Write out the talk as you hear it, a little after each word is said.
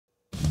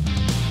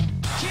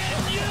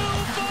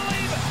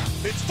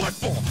It's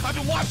football. I've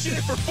been watching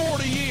it for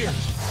 40 years.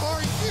 Are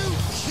you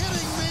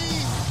kidding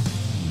me?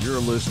 You're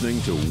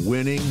listening to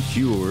Winning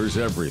Cures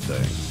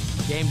Everything.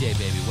 Game day,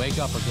 baby. Wake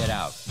up or get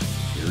out.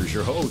 Here's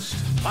your host,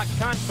 a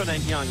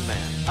confident young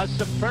man, a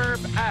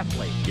superb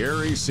athlete,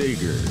 Gary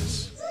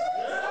Seegers.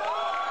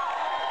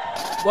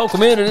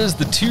 Welcome in. It is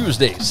the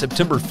Tuesday,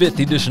 September 5th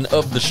edition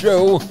of the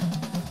show.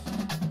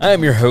 I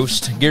am your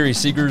host, Gary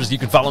Seegers. You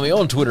can follow me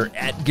on Twitter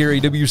at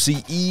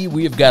GaryWCE.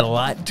 We have got a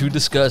lot to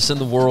discuss in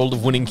the world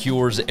of Winning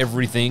Cures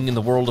Everything, in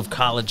the world of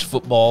college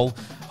football.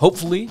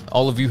 Hopefully,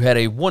 all of you had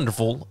a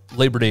wonderful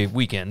Labor Day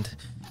weekend.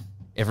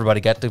 Everybody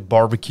got to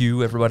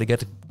barbecue. Everybody got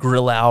to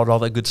grill out, all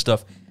that good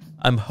stuff.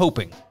 I'm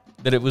hoping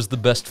that it was the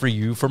best for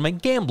you from a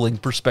gambling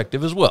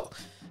perspective as well.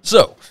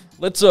 So,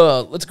 let's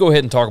go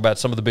ahead and talk about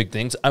some of the big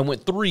things. I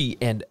went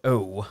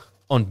 3-0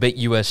 on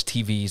BetUS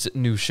TV's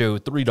new show,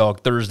 Three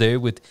Dog Thursday,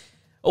 with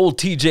old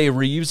TJ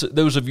Reeves.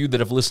 Those of you that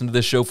have listened to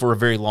this show for a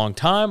very long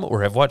time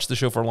or have watched the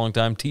show for a long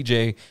time,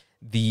 TJ,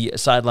 the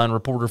sideline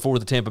reporter for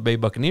the Tampa Bay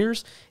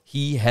Buccaneers,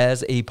 he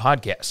has a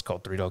podcast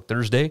called Three Dog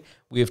Thursday.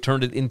 We have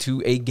turned it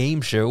into a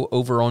game show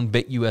over on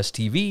BetUS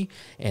TV,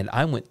 and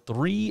I went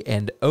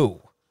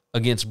 3-0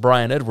 against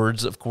Brian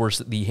Edwards, of course,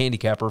 the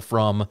handicapper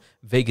from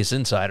Vegas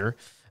Insider.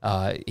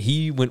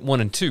 He went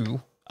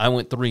 1-2. I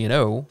went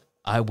 3-0.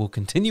 I will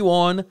continue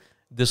on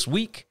this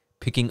week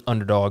picking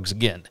underdogs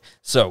again.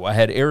 So I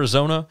had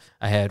Arizona,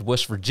 I had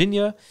West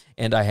Virginia,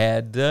 and I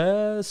had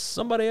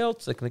somebody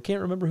else. I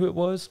can't remember who it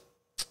was.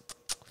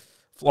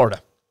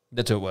 Florida.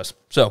 That's who it was.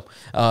 So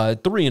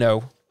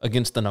 3-0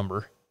 against the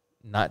number.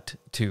 Not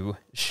too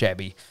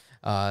shabby.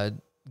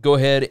 Go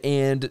ahead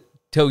and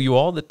tell you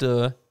all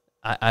that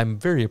I'm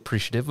very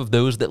appreciative of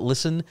those that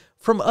listen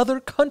from other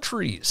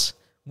countries.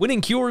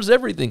 Winning Cures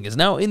Everything is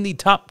now in the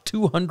top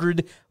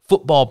 200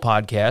 football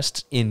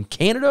podcasts in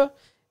Canada,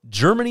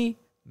 Germany,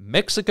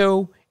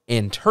 Mexico,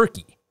 and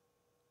Turkey.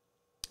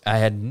 I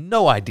had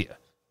no idea,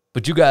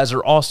 but you guys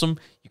are awesome.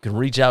 You can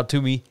reach out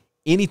to me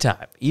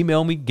anytime.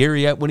 Email me,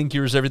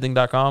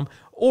 Gary@winningcureseverything.com,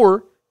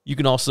 or you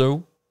can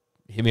also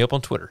hit me up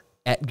on Twitter,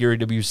 at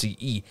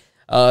GaryWCE.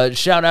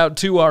 Shout out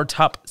to our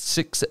top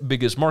 6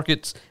 biggest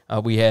markets.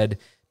 We had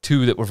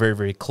 2 that were very,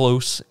 very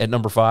close at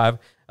number 5.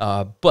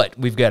 But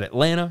we've got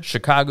Atlanta,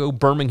 Chicago,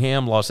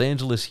 Birmingham, Los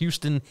Angeles,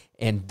 Houston,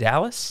 and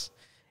Dallas.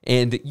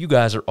 And you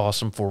guys are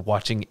awesome for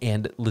watching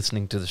and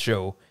listening to the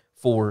show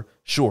for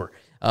sure.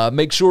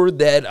 Make sure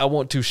that I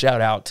want to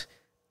shout out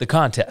the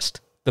contest,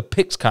 the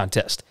picks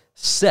contest.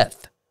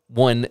 Seth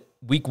won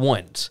week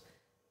 1's,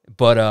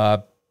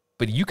 but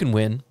you can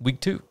win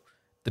week 2.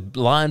 The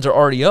lines are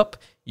already up.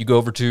 You go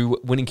over to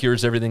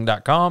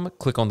winningcureseverything.com,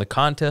 click on the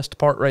contest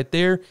part right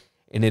there,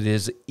 and it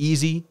is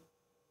easy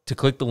to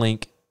click the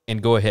link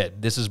and go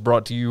ahead. This is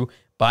brought to you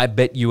by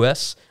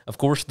BetUS. Of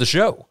course, the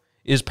show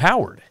is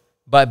powered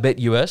by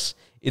BetUS.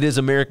 It is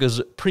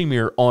America's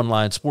premier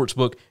online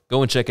sportsbook.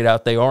 Go and check it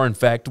out. They are, in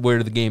fact,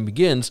 where the game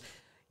begins.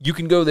 You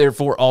can go there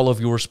for all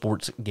of your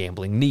sports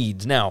gambling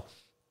needs. Now,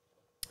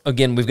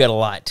 again, we've got a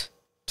lot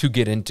to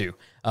get into.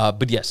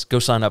 But yes, go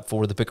sign up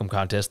for the Pick'em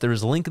contest. There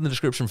is a link in the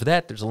description for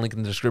that. There's a link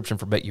in the description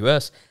for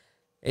BetUS.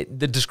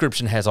 The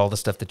description has all the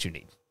stuff that you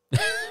need.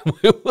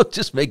 We'll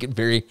just make it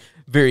very,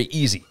 very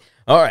easy.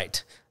 All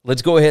right,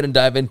 let's go ahead and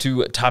dive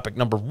into topic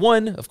number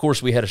 1. Of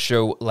course, we had a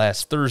show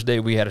last Thursday.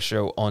 We had a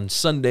show on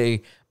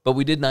Sunday, but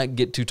we did not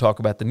get to talk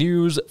about the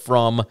news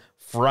from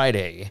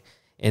Friday,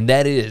 and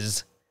that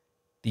is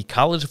the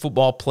college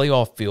football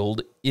playoff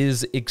field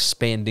is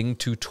expanding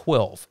to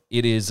 12.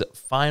 It is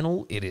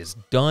final. It is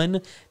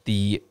done.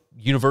 The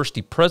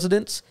university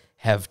presidents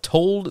have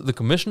told the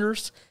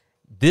commissioners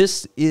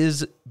this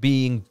is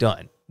being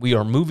done. We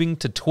are moving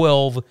to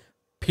 12,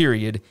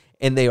 period,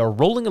 and they are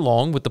rolling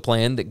along with the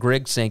plan that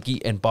Greg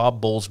Sankey and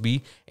Bob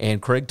Bowlesby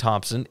and Craig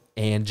Thompson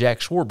and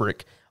Jack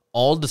Swarbrick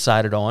all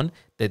decided on,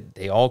 that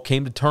they all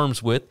came to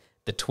terms with,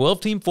 the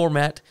 12-team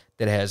format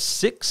that has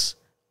 6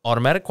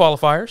 automatic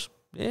qualifiers,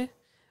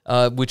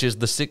 which is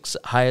the 6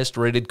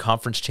 highest-rated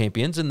conference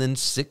champions, and then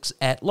 6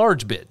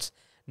 at-large bids.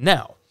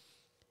 Now,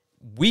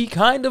 we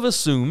kind of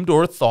assumed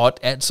or thought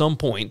at some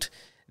point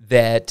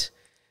that,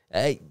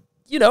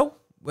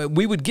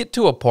 we would get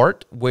to a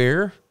part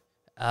where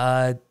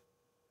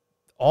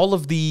all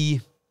of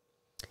these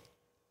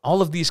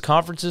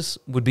conferences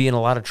would be in a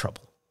lot of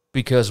trouble.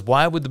 Because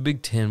why would the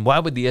Big Ten, why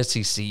would the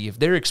SEC, if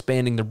they're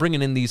expanding, they're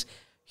bringing in these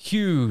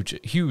huge,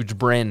 huge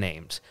brand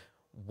names,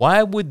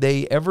 why would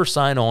they ever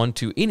sign on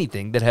to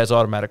anything that has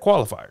automatic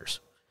qualifiers?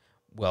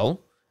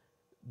 Well,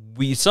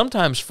 we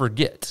sometimes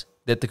forget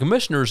that the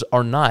commissioners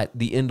are not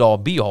the end-all,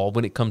 be-all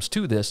when it comes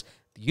to this.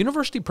 The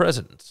university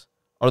presidents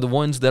are the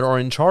ones that are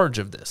in charge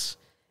of this.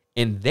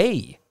 And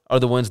they are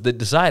the ones that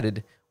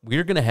decided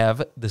we're going to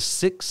have the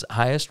 6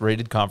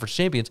 highest-rated conference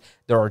champions.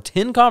 There are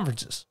 10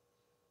 conferences.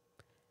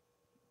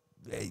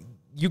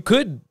 You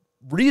could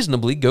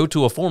reasonably go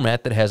to a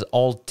format that has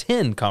all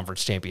 10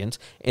 conference champions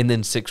and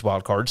then 6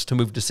 wild cards to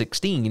move to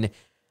 16.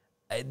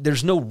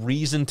 There's no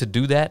reason to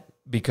do that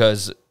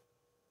because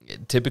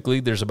typically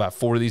there's about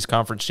 4 of these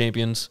conference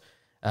champions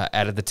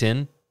out of the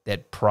 10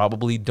 that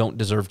probably don't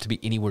deserve to be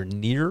anywhere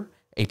near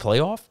a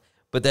playoff,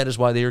 but that is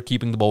why they are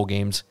keeping the bowl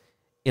games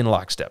in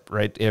lockstep,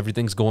 right?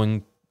 Everything's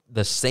going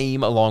the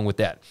same along with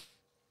that.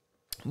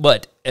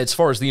 But as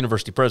far as the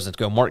university presidents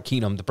go, Mark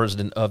Keenum, the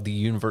president of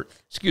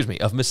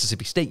of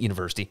Mississippi State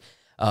University,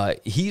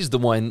 he's the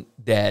one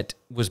that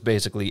was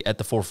basically at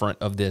the forefront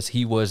of this.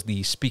 He was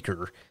the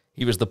speaker.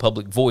 He was the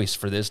public voice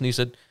for this, and he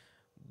said,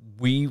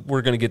 we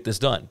were going to get this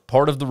done.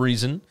 Part of the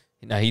reason,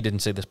 now he didn't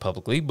say this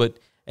publicly, but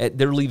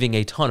they're leaving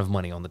a ton of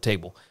money on the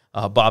table.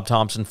 Bob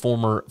Thompson,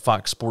 former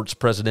Fox Sports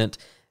president,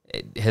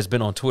 has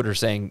been on Twitter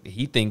saying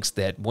he thinks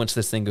that once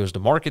this thing goes to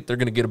market, they're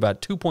going to get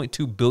about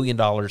 $2.2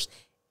 billion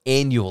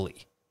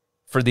annually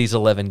for these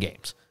 11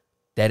 games.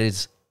 That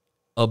is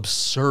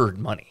absurd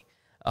money.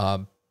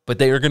 But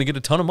they are going to get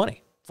a ton of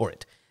money for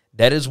it.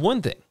 That is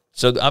one thing.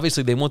 So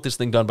obviously they want this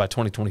thing done by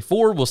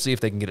 2024. We'll see if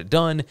they can get it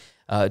done.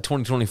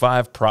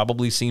 2025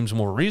 probably seems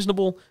more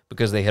reasonable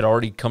because they had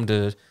already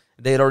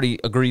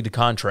agreed to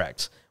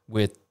contracts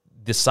with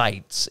the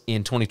sites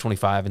in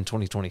 2025 and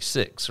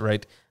 2026,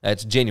 right?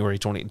 That's January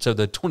 20. So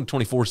the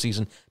 2024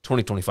 season,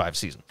 2025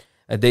 season.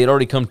 They had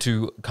already come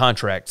to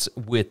contracts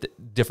with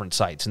different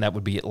sites, and that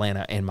would be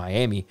Atlanta and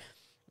Miami.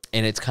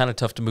 And it's kind of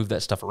tough to move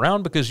that stuff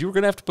around because you're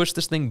going to have to push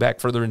this thing back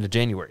further into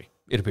January,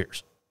 it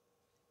appears.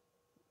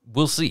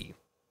 We'll see.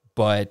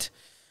 But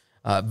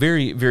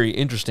very, very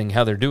interesting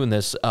how they're doing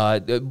this.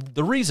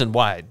 The reason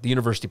why the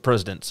university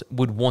presidents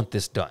would want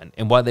this done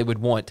and why they would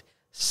want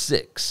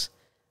 6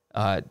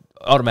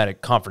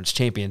 automatic conference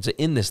champions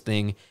in this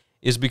thing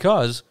is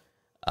because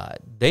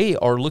they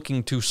are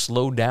looking to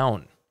slow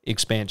down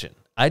expansion.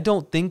 I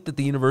don't think that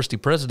the university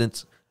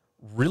presidents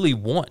really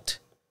want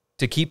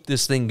to keep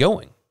this thing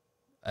going.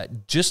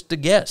 Just a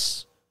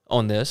guess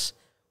on this,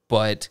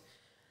 but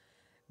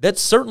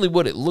that's certainly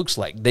what it looks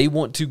like. They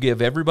want to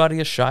give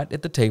everybody a shot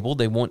at the table.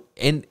 They want,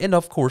 and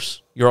of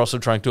course, you're also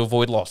trying to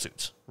avoid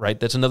lawsuits, right?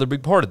 That's another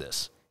big part of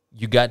this.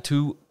 You got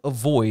to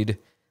avoid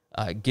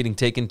getting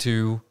taken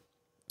to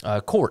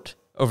court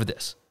over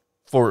this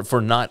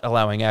for not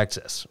allowing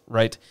access,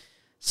 right?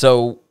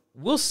 So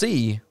we'll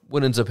see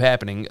what ends up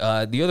happening.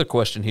 The other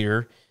question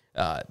here,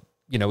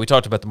 we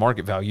talked about the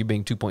market value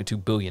being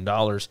 $2.2 billion.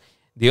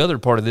 The other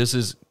part of this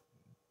is,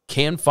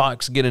 can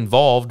Fox get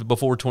involved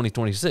before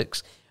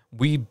 2026?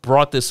 We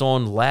brought this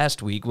on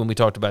last week when we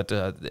talked about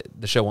the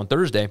show on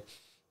Thursday.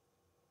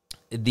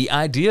 The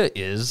idea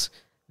is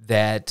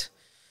that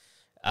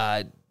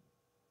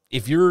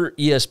if you're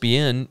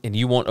ESPN and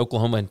you want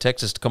Oklahoma and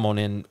Texas to come on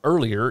in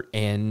earlier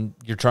and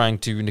you're trying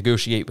to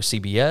negotiate with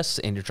CBS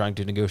and you're trying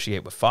to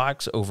negotiate with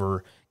Fox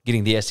over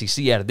getting the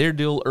SEC out of their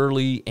deal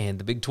early and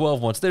the Big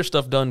 12 wants their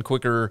stuff done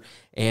quicker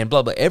and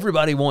blah, blah.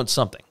 Everybody wants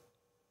something.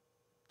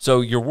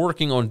 So you're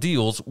working on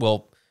deals.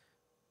 Well,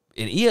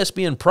 an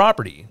ESPN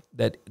property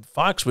that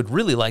Fox would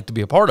really like to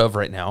be a part of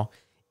right now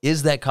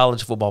is that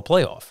college football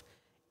playoff.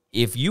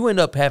 If you end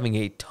up having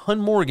a ton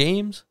more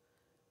games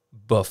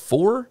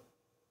before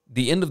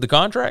the end of the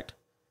contract,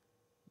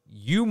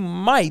 you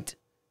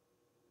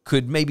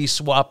could maybe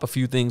swap a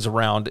few things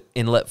around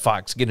and let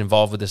Fox get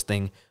involved with this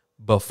thing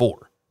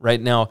before. Right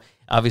now,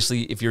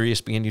 obviously, if you're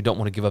ESPN, you don't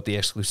want to give up the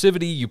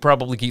exclusivity. You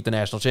probably keep the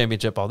national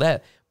championship, all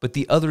that. But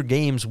the other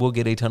games will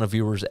get a ton of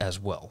viewers as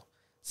well.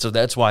 So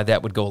that's why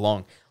that would go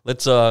along.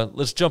 Let's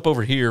jump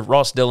over here.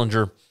 Ross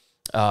Dellinger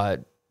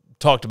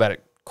talked about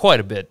it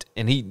quite a bit,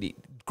 and he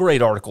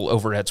great article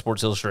over at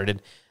Sports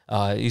Illustrated.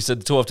 He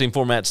said the 12-team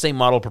format, same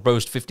model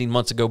proposed 15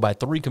 months ago by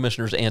 3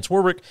 commissioners and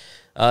Swerwick.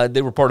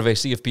 They were part of a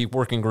CFP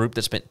working group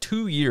that spent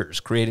 2 years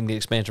creating the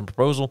expansion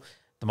proposal.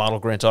 The model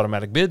grants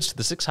automatic bids to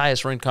the 6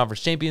 highest-ranked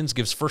conference champions,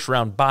 gives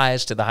first-round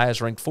buys to the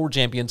highest-ranked 4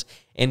 champions,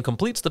 and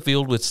completes the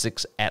field with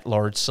 6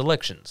 at-large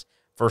selections.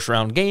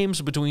 First-round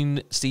games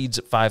between seeds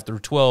 5 through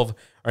 12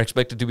 are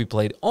expected to be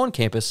played on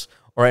campus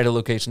or at a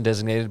location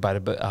designated by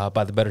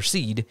the better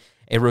seed.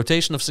 A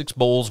rotation of 6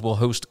 bowls will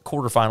host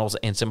quarterfinals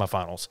and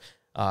semifinals.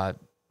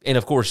 And,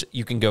 of course,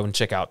 you can go and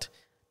check out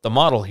the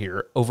model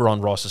here over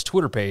on Ross's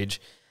Twitter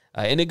page.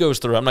 And it goes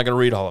through. I'm not going to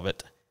read all of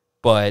it,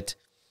 but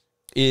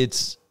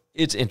it's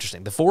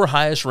interesting. The 4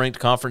 highest-ranked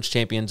conference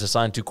champions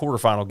assigned to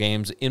quarterfinal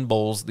games in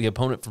bowls, the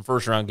opponent from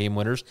first-round game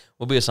winners,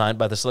 will be assigned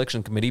by the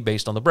selection committee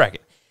based on the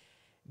bracket.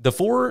 The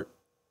 4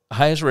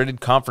 highest-rated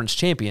conference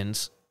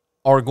champions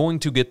are going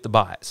to get the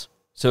buys.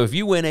 So if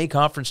you win a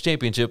conference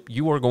championship,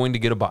 you are going to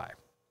get a bye,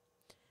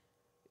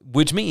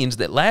 which means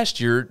that last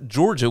year,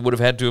 Georgia would have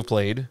had to have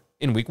played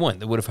in week 1.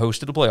 They would have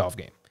hosted a playoff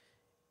game.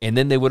 And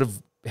then they would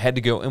have had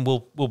to go, and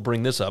we'll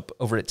bring this up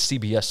over at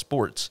CBS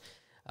Sports.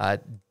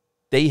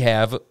 They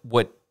have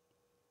what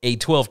a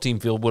 12-team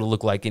field would have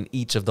looked like in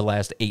each of the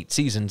last 8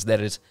 seasons.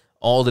 That is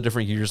all the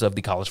different years of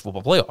the college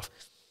football playoff.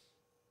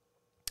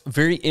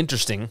 Very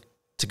interesting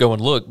to go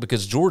and look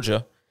because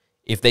Georgia,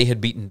 if they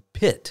had beaten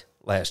Pitt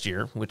last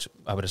year, which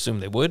I would assume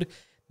they would,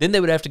 then they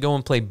would have to go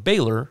and play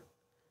Baylor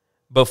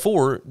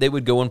before they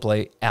would go and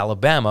play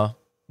Alabama,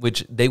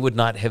 which they would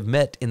not have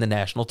met in the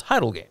national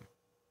title game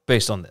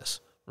based on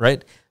this,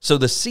 right? So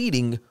the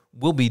seeding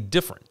will be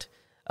different.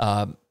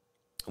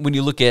 When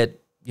you look at,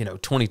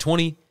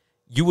 2020,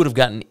 you would have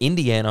gotten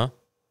Indiana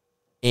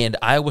and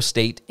Iowa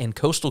State and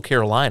Coastal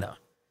Carolina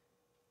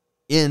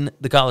in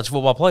the college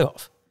football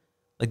playoff.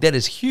 Like, that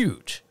is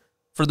huge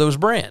for those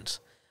brands.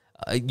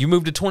 You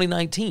move to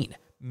 2019,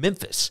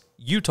 Memphis,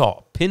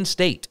 Utah, Penn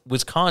State,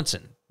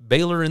 Wisconsin,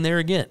 Baylor in there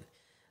again.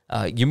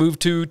 You move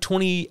to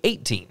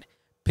 2018,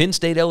 Penn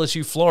State,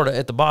 LSU, Florida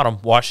at the bottom,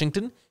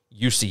 Washington,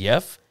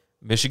 UCF,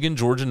 Michigan,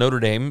 Georgia, Notre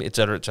Dame, et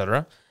cetera, et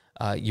cetera.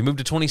 You move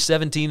to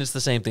 2017, it's the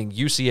same thing.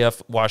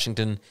 UCF,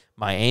 Washington,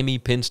 Miami,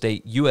 Penn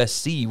State,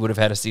 USC would have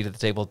had a seat at the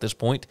table at this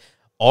point.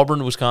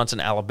 Auburn, Wisconsin,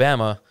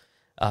 Alabama.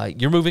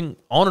 You're moving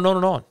on and on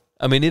and on.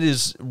 I mean, it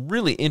is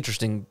really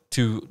interesting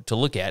to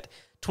look at.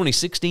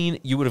 2016,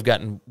 you would have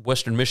gotten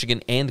Western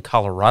Michigan and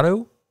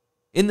Colorado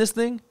in this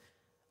thing.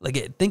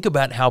 Like, think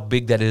about how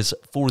big that is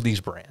for these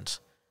brands.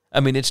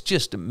 I mean, it's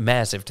just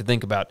massive to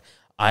think about.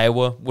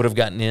 Iowa would have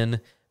gotten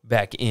in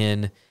back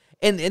in.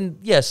 And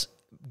yes,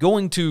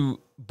 going to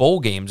bowl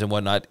games and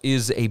whatnot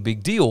is a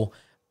big deal.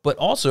 But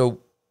also,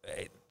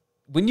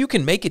 when you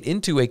can make it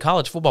into a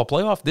college football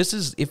playoff, this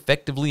is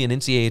effectively an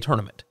NCAA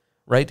tournament,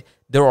 right?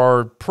 There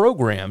are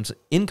programs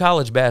in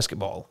college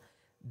basketball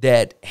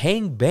that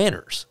hang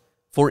banners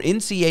for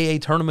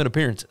NCAA tournament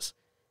appearances.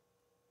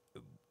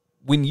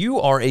 When you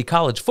are a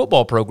college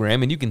football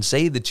program and you can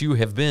say that you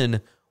have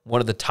been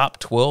one of the top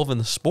 12 in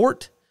the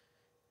sport,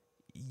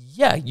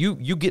 yeah, you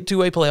get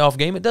to a playoff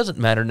game. It doesn't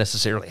matter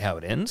necessarily how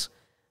it ends.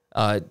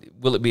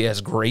 Will it be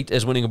as great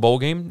as winning a bowl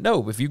game?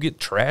 No. If you get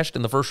trashed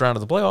in the first round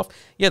of the playoff,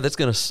 yeah, that's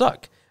going to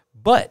suck.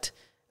 But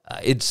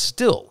it's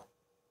still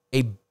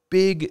a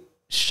big,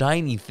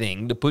 shiny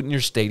thing to put in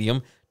your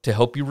stadium to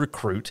help you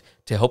recruit,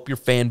 to help your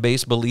fan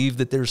base believe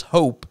that there's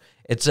hope,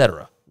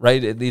 etc.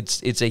 Right?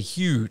 It's a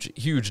huge,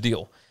 huge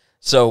deal.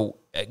 So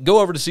go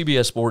over to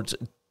CBS Sports,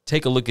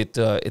 take a look at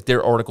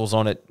their articles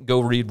on it. Go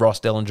read Ross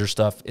Dellinger's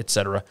stuff,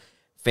 etc.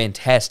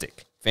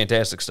 Fantastic,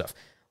 fantastic stuff.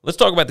 Let's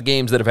talk about the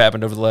games that have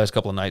happened over the last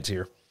couple of nights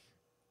here.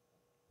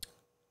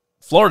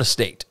 Florida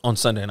State on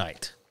Sunday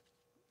night.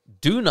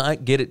 Do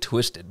not get it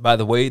twisted by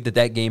the way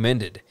that game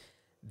ended,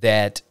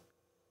 that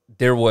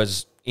there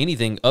was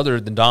anything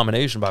other than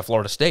domination by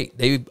Florida State.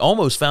 They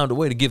almost found a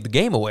way to give the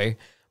game away,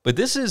 but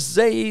this is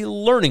a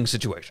learning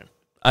situation,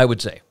 I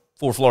would say,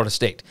 for Florida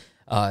State.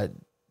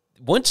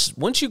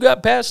 Once you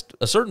got past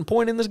a certain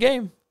point in this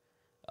game,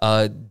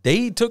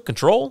 they took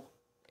control,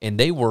 and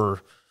they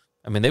were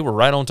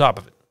right on top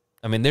of it.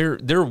 I mean,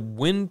 their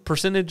win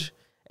percentage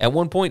at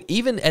one point,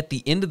 even at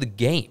the end of the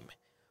game,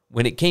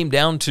 when it came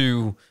down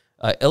to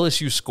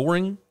LSU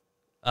scoring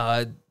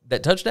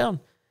that touchdown,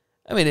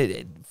 I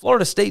mean,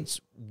 Florida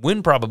State's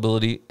win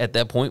probability at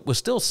that point was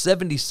still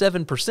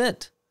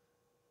 77%.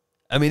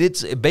 I mean,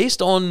 it's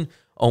based on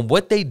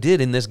what they did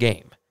in this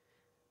game.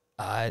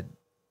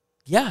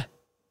 Yeah,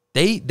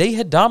 they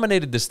had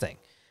dominated this thing.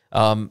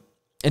 And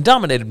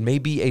dominated may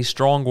be a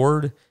strong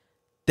word.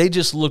 They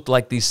just looked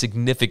like the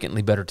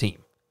significantly better team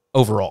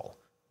overall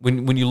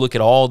when you look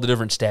at all the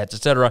different stats,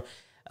 etc.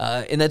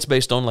 And that's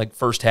based on like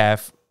first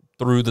half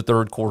through the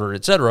third quarter,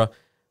 etc.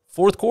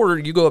 Fourth quarter,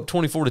 you go up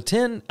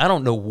 24-10. I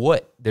don't know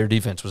what their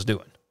defense was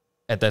doing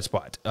at that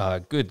spot.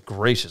 Good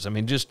gracious. I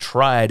mean, just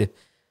tried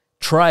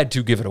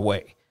to give it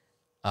away.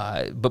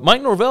 But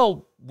Mike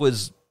Norvell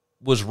was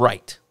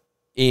right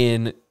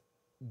in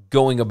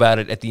going about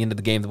it at the end of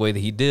the game the way that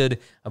he did,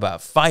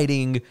 about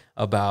fighting,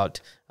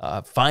 about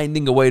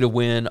finding a way to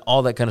win,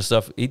 all that kind of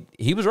stuff.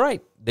 He was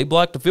right. They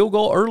blocked a field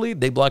goal early.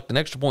 They blocked an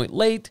extra point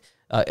late.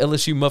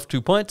 LSU muffed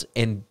 2 punts.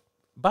 And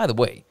by the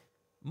way,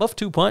 muffed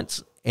 2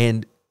 punts,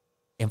 and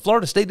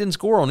Florida State didn't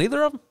score on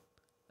either of them.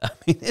 I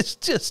mean, it's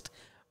just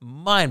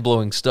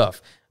mind-blowing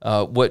stuff,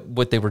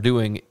 what they were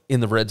doing in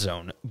the red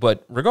zone.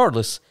 But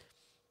regardless,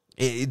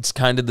 it's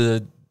kind of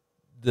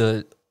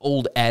the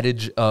old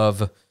adage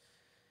of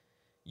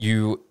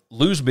you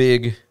lose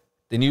big,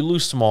 then you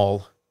lose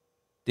small,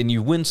 then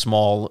you win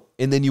small,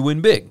 and then you win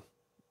big.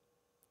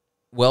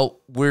 Well,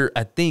 we're,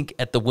 I think,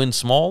 at the win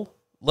small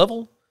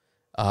level.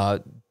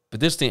 But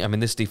this team, I mean,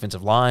 this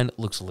defensive line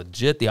looks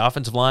legit. The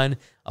offensive line,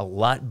 a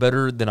lot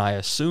better than I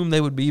assume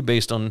they would be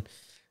based on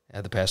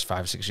the past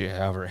 5-6 years,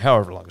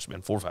 however long it's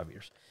been, 4 or 5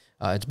 years.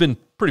 It's been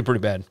pretty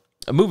bad.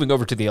 Moving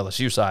over to the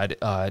LSU side,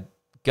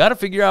 got to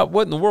figure out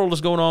what in the world is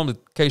going on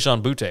with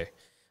Kayshon Boutte,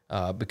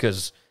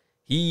 because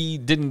he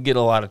didn't get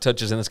a lot of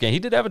touches in this game. He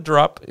did have a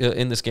drop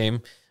in this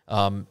game.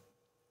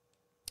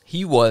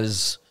 He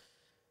was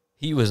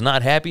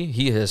not happy.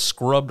 He has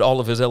scrubbed all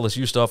of his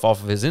LSU stuff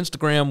off of his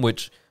Instagram,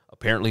 which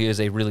apparently is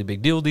a really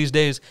big deal these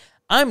days.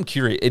 I'm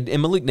curious,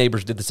 and Malik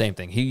Neighbors did the same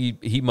thing.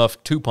 He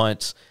muffed 2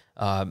 punts.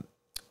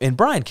 And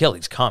Brian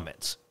Kelly's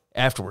comments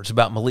afterwards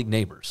about Malik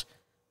Neighbors,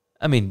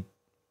 I mean,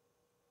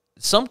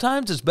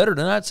 sometimes it's better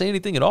to not say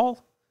anything at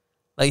all.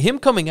 Like him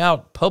coming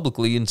out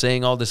publicly and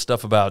saying all this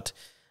stuff about,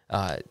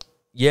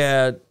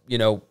 you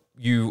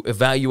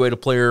evaluate a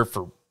player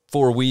for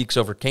 4 weeks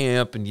over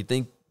camp and you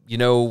think,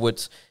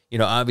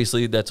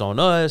 obviously that's on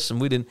us and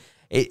we didn't.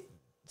 It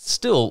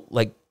still,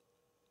 like,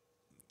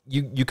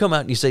 you come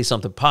out and you say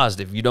something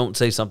positive. You don't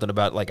say something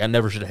about, like, I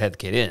never should have had the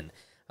kid in.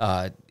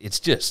 It's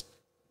just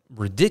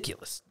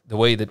ridiculous the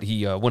way that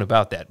he went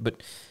about that.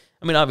 But,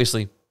 I mean,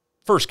 obviously,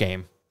 first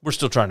game, we're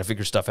still trying to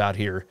figure stuff out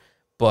here.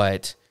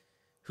 But,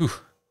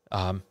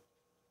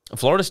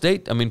 Florida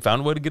State, I mean,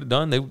 found a way to get it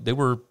done. They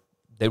were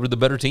the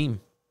better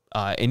team.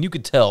 And you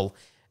could tell,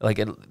 like,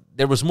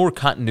 there was more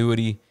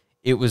continuity.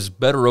 It was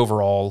better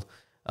overall.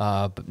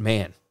 But,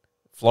 man,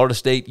 Florida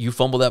State, you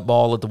fumble that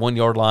ball at the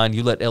 1-yard line.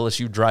 You let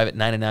LSU drive it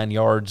 99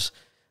 yards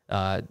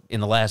in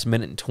the last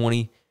minute and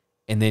 20,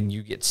 and then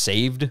you get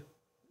saved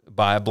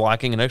by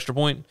blocking an extra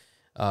point.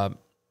 I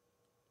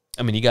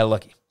mean, you got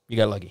lucky.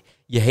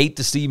 You hate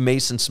to see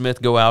Mason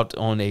Smith go out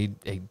on a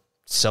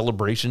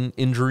celebration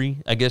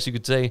injury, I guess you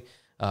could say.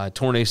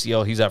 Torn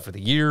ACL, he's out for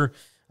the year.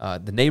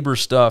 The neighbor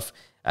stuff.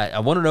 I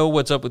want to know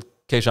what's up with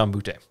Keyshawn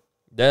Butte.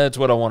 That's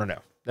what I want to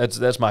know.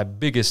 That's my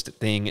biggest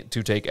thing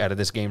to take out of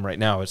this game right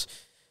now is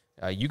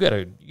you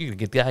gotta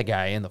get that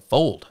guy in the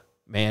fold,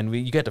 man.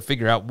 You got to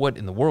figure out what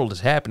in the world is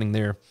happening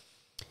there.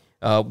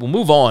 We'll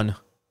move on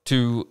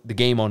to the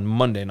game on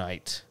Monday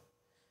night.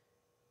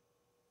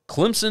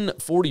 Clemson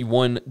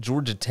 41,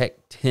 Georgia Tech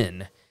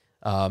 10.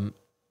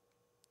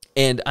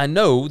 And I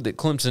know that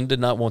Clemson did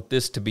not want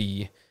this to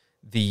be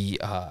the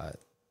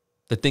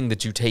thing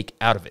that you take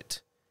out of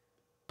it.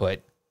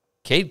 But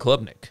Cade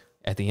Klubnik,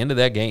 at the end of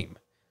that game,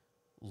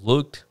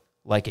 looked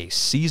like a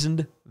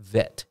seasoned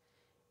vet.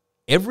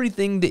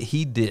 Everything that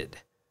he did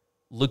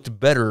looked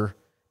better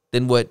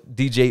than what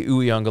DJ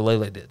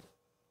Uiagalelei did,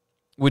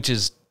 which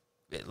is,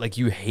 like,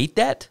 you hate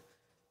that,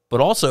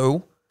 but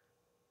also,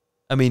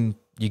 I mean,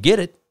 you get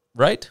it,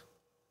 right?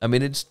 I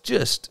mean, it's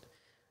just,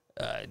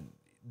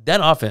 that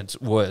offense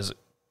was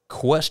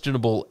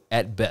questionable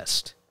at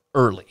best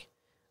early.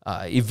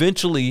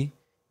 Eventually,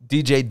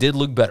 DJ did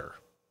look better,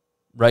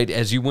 right?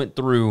 As you went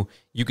through,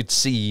 you could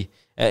see,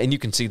 and you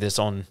can see this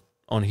on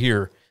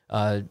here,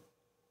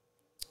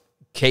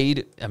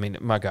 Cade, I mean,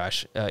 my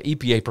gosh,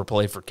 EPA per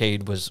play for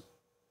Cade was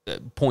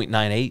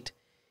 0.98.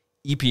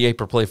 EPA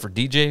per play for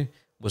DJ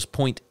was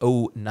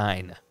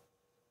 0.09.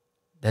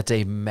 That's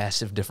a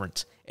massive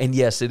difference. And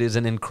yes, it is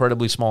an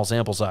incredibly small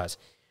sample size,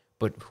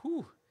 but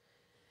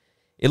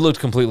it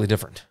looked completely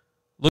different.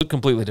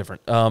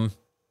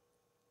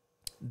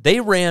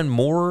 They ran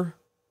more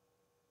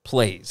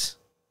plays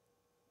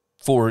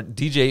for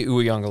DJ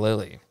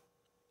Uiagalelei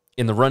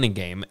in the running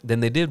game than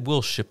they did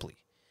Will Shipley.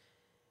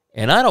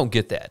 And I don't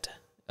get that.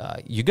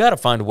 You got to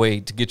find a way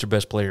to get your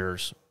best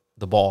players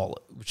the ball.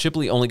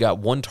 Shipley only got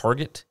one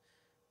target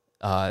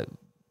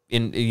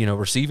in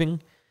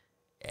receiving.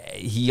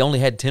 He only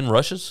had 10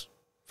 rushes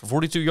for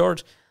 42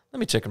 yards. Let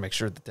me check and make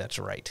sure that that's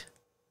right.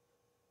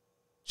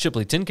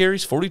 Shipley, 10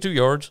 carries, 42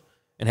 yards,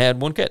 and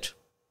had one catch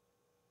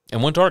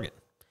and one target.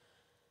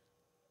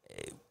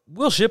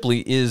 Will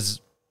Shipley is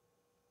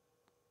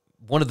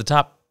one of the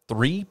top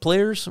 3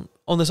 players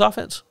on this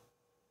offense.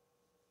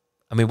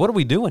 I mean, what are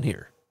we doing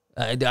here?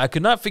 I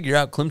could not figure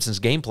out Clemson's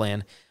game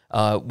plan.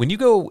 When you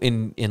go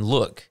and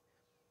look,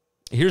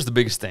 here's the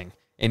biggest thing,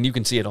 and you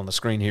can see it on the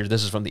screen here.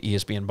 This is from the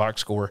ESPN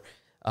box score.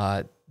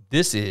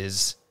 This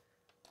is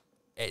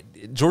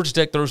Georgia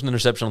Tech throws an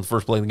interception on the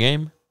first play of the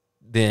game,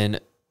 then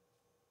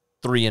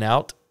 3 and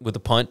out with a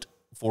punt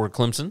for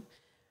Clemson,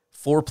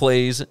 4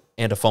 plays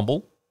and a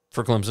fumble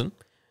for Clemson,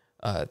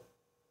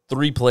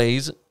 3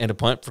 plays and a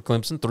punt for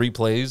Clemson, 3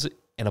 plays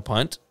and a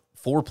punt,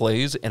 4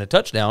 plays and a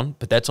touchdown,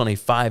 but that's on a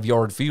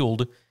 5-yard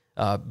field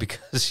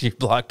because you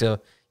blocked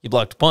a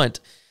punt.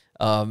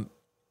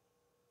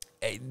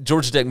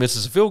 Georgia Tech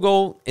misses a field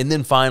goal, and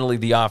then finally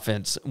the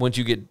offense, once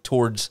you get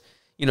towards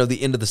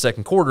the end of the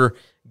second quarter,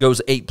 goes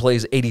 8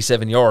 plays,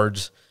 87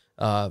 yards,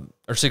 or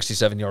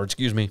 67 yards,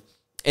 excuse me.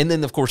 And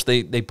then, of course,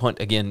 they punt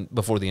again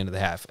before the end of the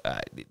half.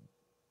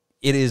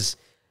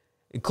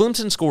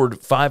 Clemson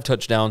scored 5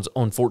 touchdowns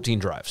on 14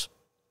 drives.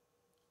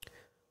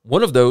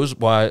 One of those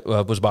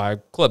was by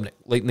Klubnik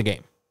late in the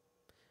game.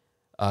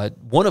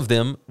 One of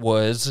them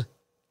was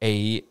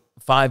a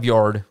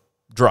 5-yard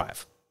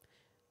drive.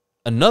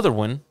 Another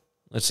one,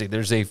 let's see,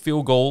 there's a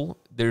field goal.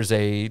 There's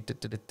a,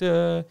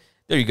 there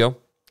you go,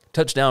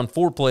 touchdown,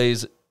 4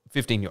 plays,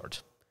 15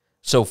 yards.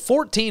 So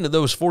 14 of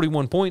those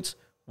 41 points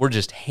were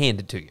just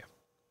handed to you.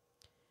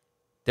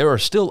 There are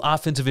still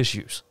offensive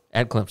issues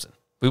at Clemson.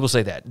 We will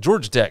say that.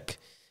 Georgia Tech,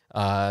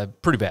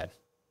 pretty bad.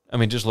 I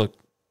mean, just looked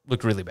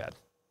really bad.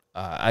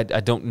 I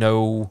don't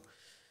know.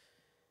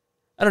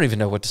 I don't even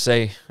know what to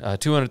say.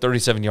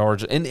 237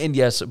 yards. And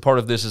yes, part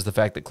of this is the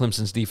fact that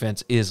Clemson's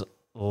defense is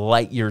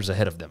light years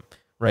ahead of them,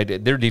 right?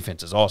 Their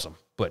defense is awesome.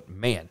 But,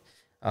 man,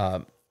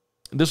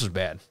 this was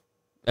bad.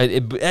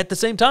 At the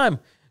same time,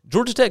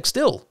 Georgia Tech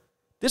still,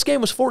 this game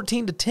was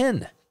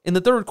 14-10 in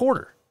the third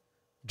quarter.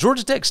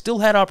 Georgia Tech still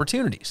had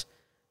opportunities.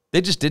 They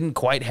just didn't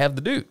quite have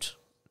the dudes.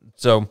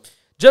 So,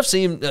 Jeff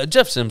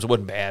Sims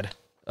wasn't bad.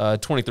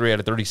 23 out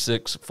of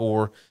 36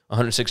 for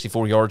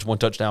 164 yards, 1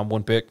 touchdown,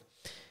 1 pick.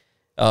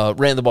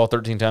 Ran the ball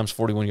 13 times,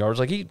 41 yards.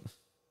 Like, he's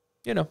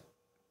all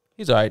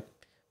right.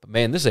 But,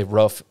 man, this is a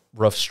rough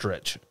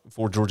stretch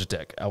for Georgia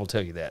Tech. I will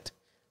tell you that.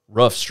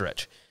 Rough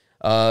stretch.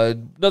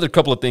 Another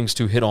couple of things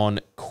to hit on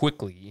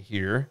quickly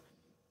here.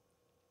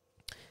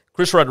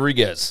 Chris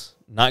Rodriguez,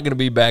 not going to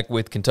be back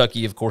with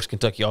Kentucky. Of course,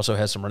 Kentucky also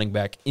has some running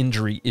back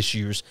injury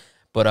issues.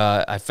 But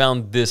I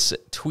found this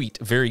tweet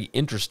very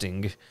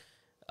interesting.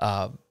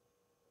 Mark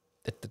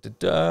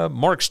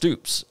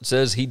Stoops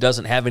says he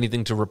doesn't have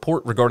anything to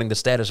report regarding the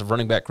status of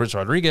running back Chris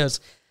Rodriguez.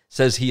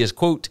 Says he has,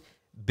 quote,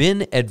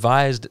 been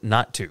advised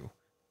not to.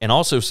 And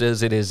also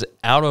says it is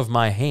out of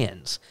my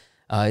hands.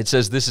 It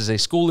says this is a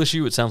school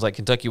issue. It sounds like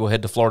Kentucky will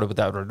head to Florida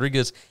without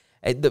Rodriguez.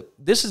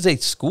 This is a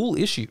school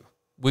issue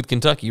with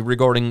Kentucky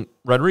regarding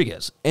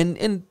Rodriguez.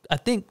 And I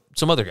think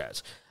some other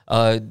guys.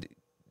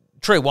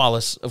 Trey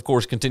Wallace, of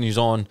course, continues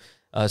on.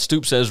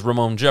 Stoops says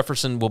Ramon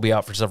Jefferson will be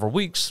out for several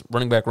weeks.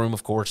 Running back room,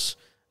 of course,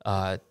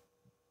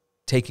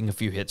 taking a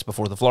few hits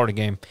before the Florida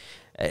game.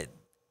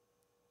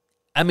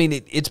 I mean,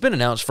 it's been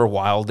announced for a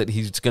while that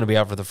he's going to be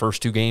out for the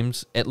first 2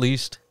 games, at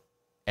least.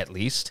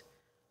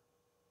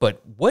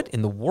 But what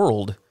in the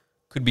world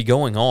could be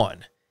going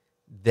on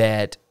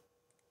that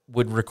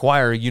would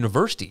require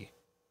university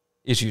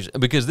issues?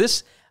 Because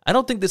this, I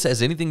don't think this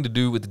has anything to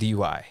do with the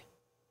DUI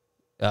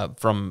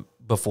from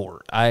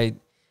before. I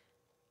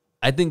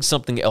think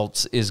something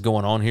else is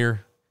going on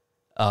here.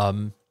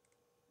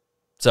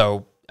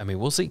 So, I mean,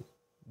 we'll see.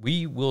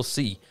 We will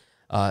see.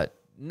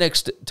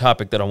 Next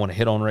topic that I want to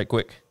hit on right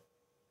quick.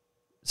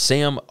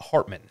 Sam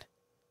Hartman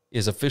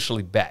is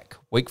officially back.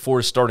 Wake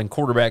Forest starting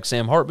quarterback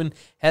Sam Hartman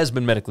has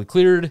been medically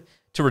cleared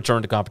to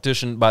return to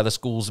competition by the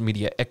school's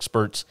media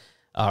experts,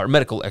 or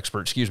medical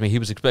experts, excuse me. He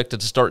was expected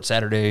to start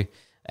Saturday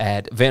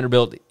at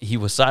Vanderbilt. He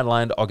was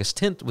sidelined August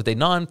 10th with a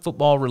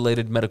non-football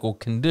related medical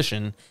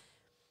condition.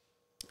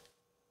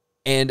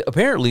 And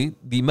apparently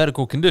the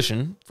medical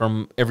condition,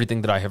 from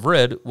everything that I have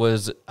read,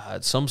 was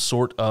some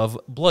sort of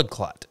blood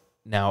clot.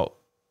 Now,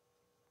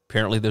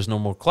 apparently there's no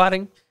more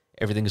clotting.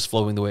 Everything is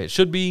flowing the way it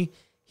should be.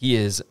 He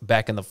is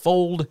back in the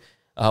fold.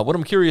 What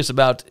I'm curious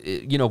about,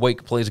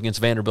 Wake plays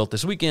against Vanderbilt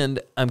this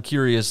weekend. I'm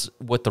curious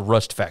what the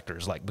rust factor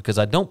is like, because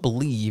I don't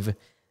believe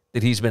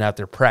that he's been out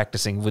there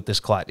practicing with this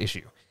clot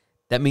issue.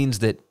 That means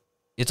that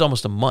it's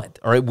almost a month,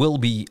 or it will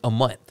be a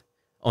month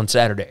on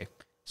Saturday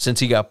since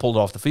he got pulled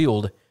off the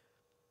field.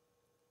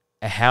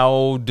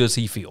 How does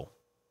he feel?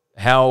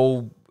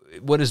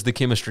 What is the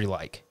chemistry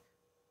like?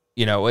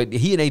 He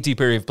and A.T.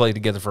 Perry have played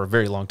together for a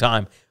very long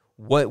time.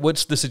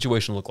 What's the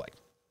situation look like?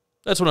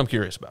 That's what I'm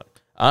curious about.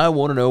 I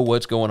want to know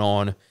what's going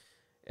on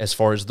as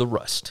far as the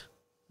rust.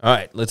 All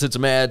right, let's hit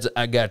some ads.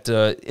 I got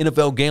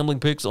NFL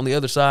gambling picks on the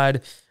other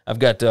side. I've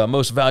got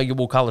most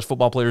valuable college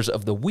football players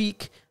of the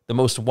week, the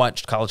most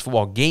watched college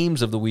football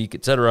games of the week,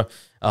 etc.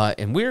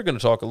 And we're going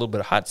to talk a little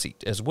bit of hot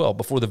seat as well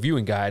before the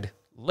viewing guide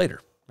later.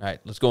 All right,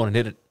 let's go on and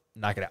hit it.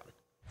 Knock it out.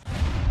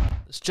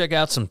 Let's check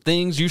out some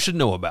things you should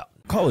know about.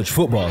 College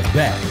football is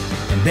back,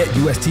 and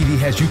BetUS TV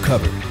has you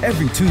covered.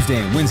 Every Tuesday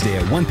and Wednesday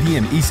at 1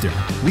 p.m. Eastern,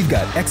 we've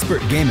got expert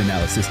game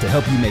analysis to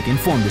help you make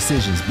informed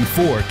decisions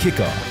before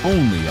kickoff,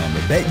 only on the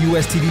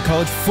BetUS TV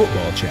College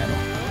Football channel.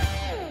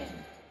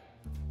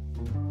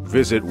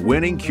 Visit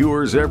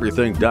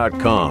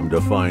winningcureseverything.com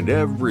to find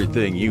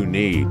everything you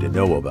need to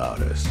know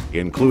about us,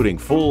 including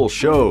full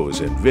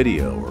shows in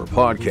video or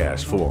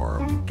podcast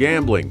form,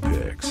 gambling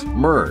picks,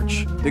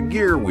 merch, the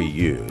gear we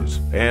use,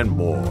 and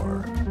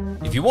more.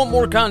 If you want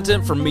more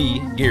content from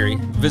me, Gary,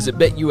 visit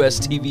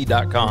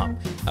BetUSTV.com.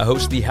 I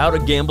host the How to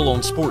Gamble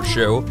on Sports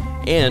show,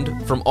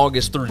 and from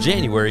August through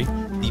January,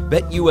 the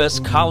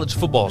BetUS College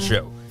Football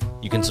show.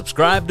 You can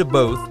subscribe to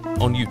both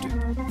on YouTube.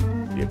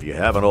 If you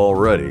haven't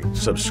already,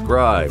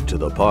 subscribe to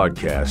the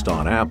podcast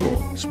on Apple,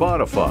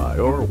 Spotify,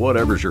 or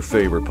whatever's your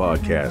favorite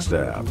podcast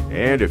app.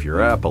 And if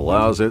your app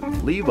allows it,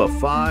 leave a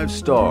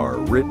 5-star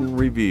written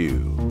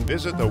review.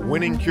 Visit the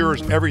Winning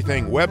Cures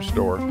Everything web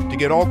store to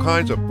get all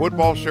kinds of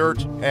football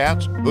shirts,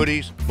 hats,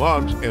 hoodies,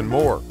 mugs, and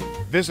more.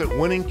 Visit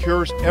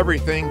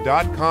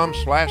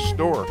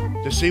winningcureseverything.com/store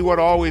to see what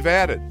all we've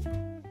added.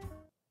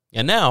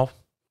 And now,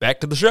 back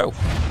to the show.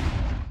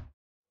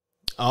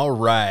 All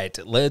right,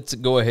 let's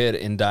go ahead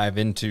and dive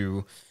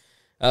into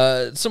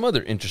some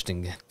other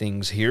interesting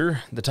things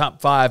here. The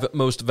top 5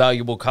 most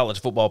valuable college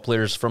football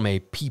players from a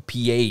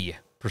PPA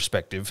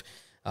perspective,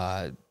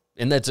 and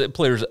that's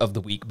players of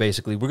the week,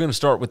 basically. We're going to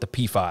start with the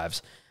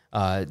P5s.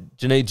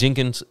 Janae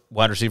Jenkins,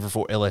 wide receiver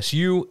for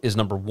LSU, is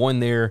number 1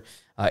 there.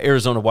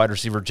 Arizona wide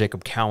receiver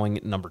Jacob Cowing,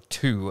 number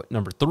 2.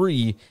 Number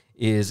 3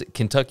 is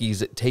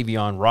Kentucky's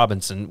Tavion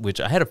Robinson, which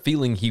I had a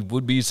feeling he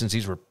would be since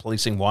he's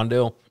replacing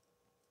Wandale.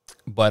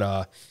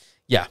 But,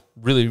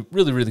 really,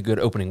 really, really good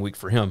opening week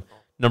for him.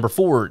 Number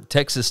 4,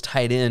 Texas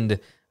tight end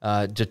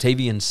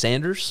Jatavian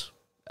Sanders.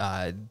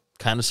 Kind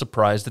of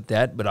surprised at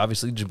that, but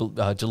obviously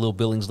Jaleel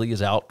Billingsley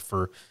is out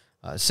for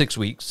 6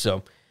 weeks.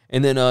 So,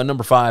 and then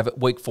number 5,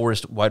 Wake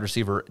Forest wide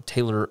receiver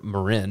Taylor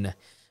Marin.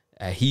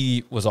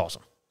 He was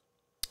awesome.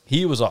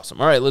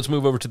 All right, let's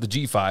move over to the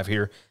G5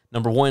 here.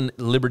 Number 1,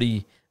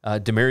 Liberty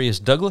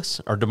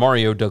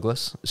Demario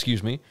Douglas,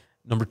 excuse me.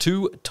 Number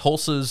 2,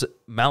 Tulsa's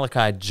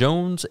Malachi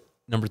Jones.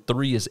 Number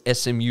 3 is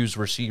SMU's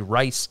Rasheed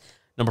Rice.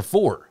 Number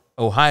 4,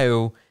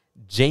 Ohio,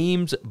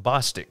 James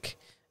Bostic.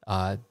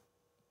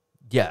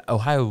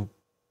 Ohio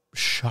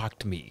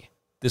shocked me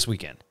this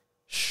weekend.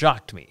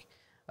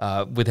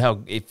 with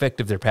how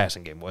effective their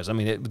passing game was. I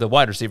mean, the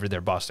wide receiver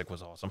there, Bostic,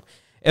 was awesome.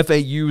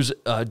 FAU's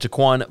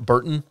Jaquan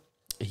Burton,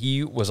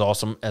 he was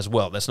awesome as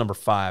well. That's number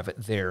 5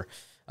 there.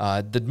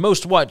 The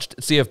most watched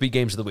CFB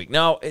games of the week.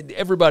 Now,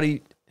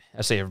 everybody,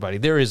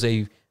 there is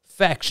a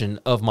faction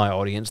of my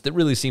audience that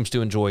really seems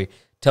to enjoy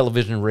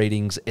television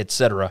ratings,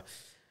 etc.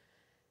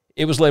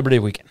 It was Labor Day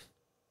weekend.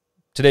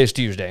 Today's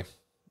Tuesday.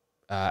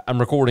 I'm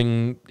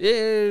recording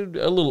a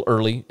little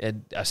early.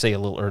 I say a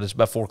little early. It's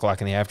about 4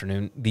 o'clock in the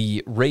afternoon.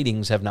 The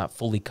ratings have not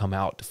fully come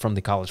out from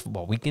the college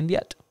football weekend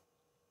yet.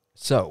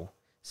 So,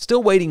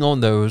 still waiting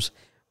on those.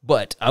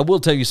 But I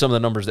will tell you some of the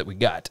numbers that we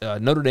got.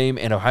 Notre Dame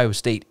and Ohio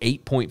State,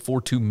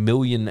 8.42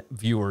 million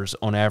viewers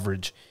on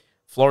average.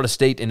 Florida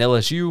State and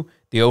LSU,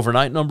 the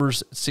overnight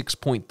numbers,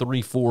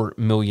 6.34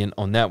 million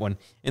on that one.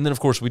 And then, of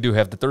course, we do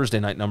have the Thursday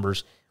night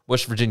numbers.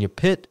 West Virginia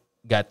Pitt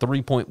got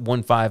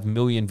 3.15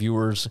 million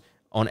viewers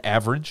on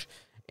average.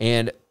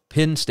 And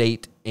Penn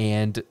State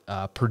and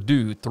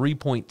Purdue,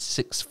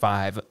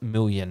 3.65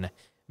 million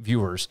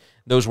viewers.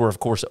 Those were, of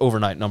course,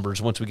 overnight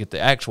numbers. Once we get the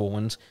actual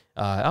ones,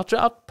 I'll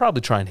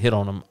probably try and hit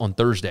on them on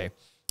Thursday.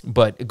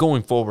 But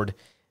going forward,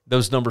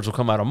 those numbers will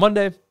come out on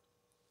Monday.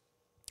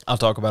 I'll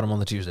talk about them on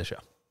the Tuesday show.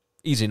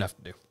 Easy enough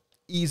to do.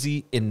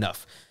 Easy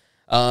enough.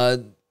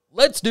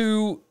 Let's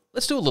do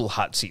a little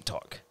hot seat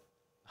talk.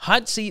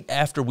 Hot seat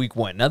after week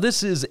 1. Now,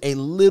 this is a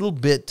little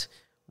bit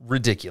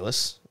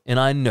ridiculous, and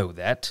I know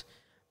that,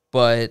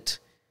 but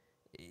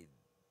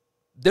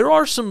there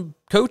are some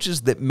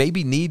coaches that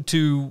maybe need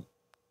to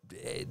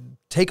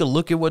take a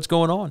look at what's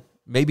going on.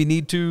 Maybe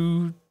need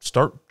to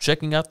start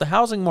checking out the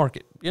housing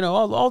market. You know,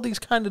 all these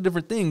kind of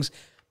different things,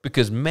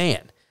 because,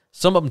 man,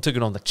 some of them took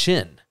it on the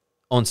chin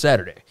on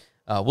Saturday.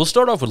 We'll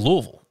start off with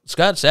Louisville.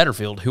 Scott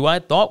Satterfield, who I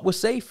thought was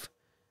safe.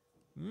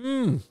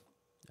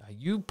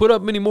 You put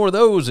up many more of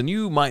those, and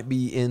you might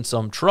be in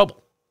some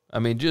trouble. I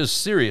mean, just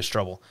serious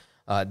trouble.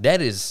 That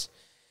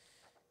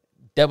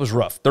was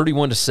rough.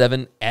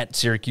 31-7 at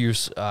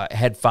Syracuse.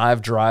 Had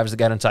 5 drives that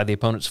got inside the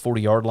opponent's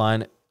 40-yard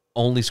line.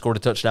 Only scored a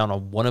touchdown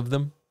on one of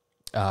them.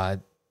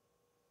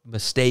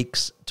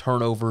 Mistakes,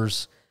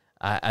 turnovers.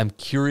 I'm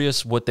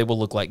curious what they will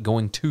look like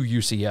going to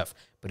UCF.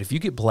 But if you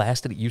get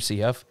blasted at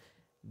UCF,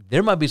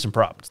 there might be some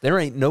problems. There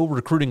ain't no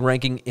recruiting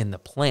ranking in the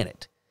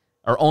planet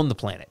or on the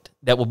planet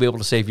that will be able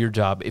to save your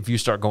job if you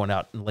start going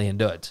out and laying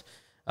duds,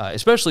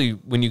 especially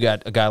when you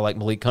got a guy like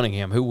Malik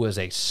Cunningham, who was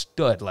a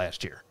stud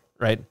last year,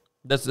 right?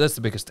 That's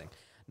the biggest thing.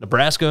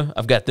 Nebraska,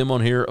 I've got them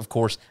on here, of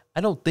course.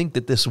 I don't think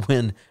that this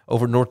win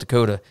over North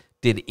Dakota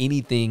did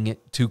anything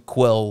to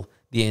quell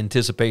the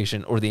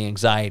anticipation or the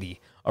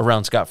anxiety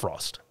around Scott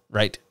Frost,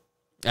 right?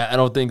 I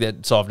don't think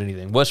that solved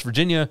anything. West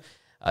Virginia,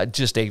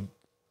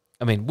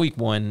 week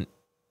 1,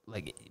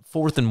 like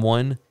 4th and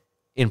 1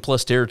 in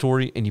plus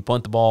territory, and you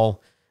punt the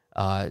ball.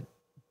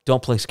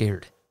 Don't play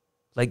scared.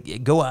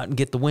 Like, go out and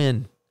get the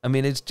win. I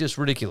mean, it's just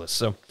ridiculous.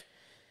 So,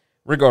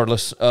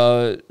 regardless,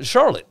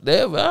 Charlotte,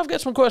 I've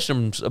got some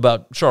questions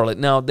about Charlotte.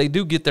 Now, they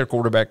do get their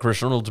quarterback,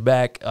 Chris Reynolds,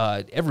 back.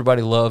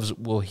 Everybody loves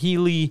Will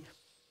Healy,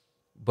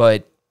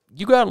 but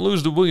you go out and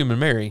lose to William and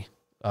Mary,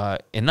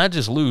 and not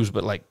just lose,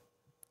 but like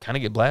kind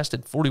of get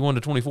blasted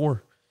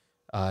 41-24.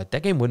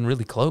 That game wasn't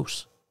really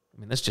close. I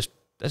mean, that's just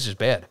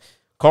bad.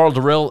 Carl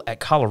Durrell at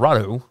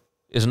Colorado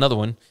is another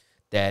one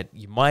that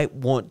you might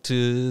want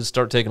to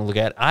start taking a look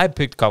at. I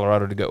picked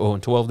Colorado to go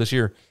 0-12 this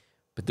year,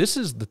 but this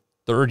is the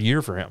 3rd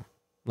year for him.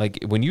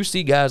 Like, when you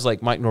see guys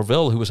like Mike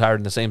Norvell, who was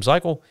hired in the same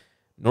cycle,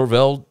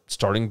 Norvell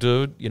starting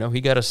to,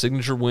 he got a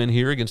signature win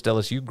here against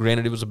LSU.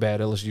 Granted, it was a bad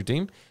LSU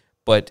team,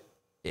 but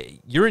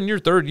you're in your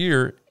 3rd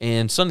year,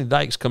 and Sonny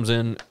Dykes comes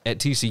in at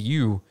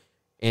TCU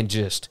and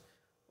just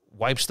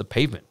wipes the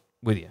pavement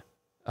with you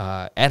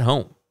at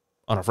home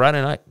on a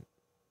Friday night.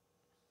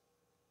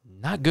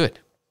 Not good.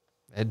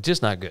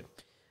 Just not good.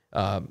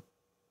 I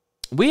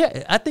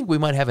think we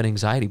might have an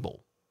anxiety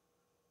bowl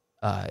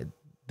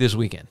this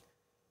weekend.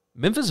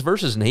 Memphis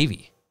versus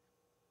Navy.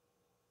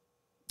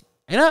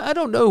 And I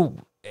don't know.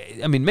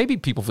 I mean, maybe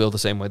people feel the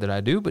same way that I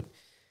do, but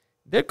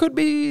there could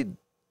be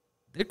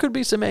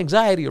some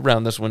anxiety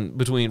around this one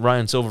between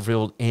Ryan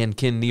Silverfield and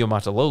Ken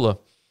Neomatalola,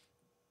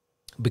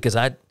 because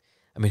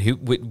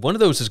one of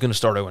those is going to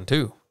start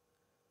 0-2.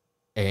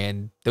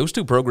 And those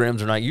two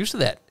programs are not used to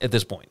that at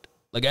this point.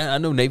 Like, I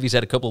know Navy's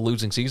had a couple of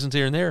losing seasons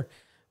here and there,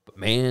 but,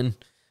 man,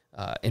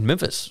 in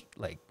Memphis,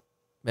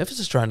 Memphis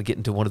is trying to get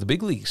into one of the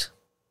big leagues.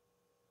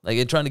 Like,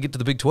 they're trying to get to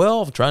the Big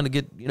 12, trying to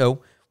get,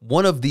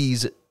 one of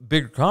these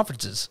bigger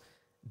conferences.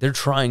 They're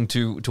trying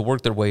to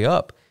work their way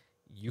up.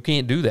 You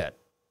can't do that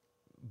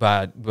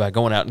by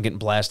going out and getting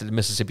blasted at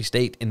Mississippi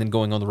State and then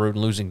going on the road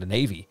and losing to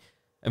Navy.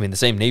 I mean, the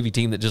same Navy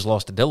team that just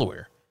lost to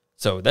Delaware.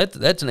 So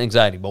that's an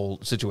anxiety bowl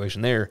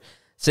situation there.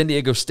 San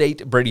Diego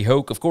State, Brady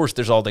Hoke. Of course,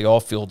 there's all the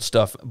off-field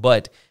stuff,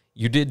 but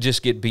you did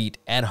just get beat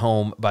at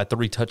home by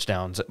 3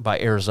 touchdowns by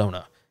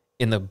Arizona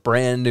in the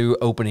brand new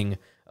opening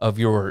of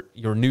your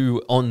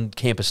new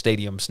on-campus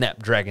stadium,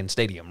 Snapdragon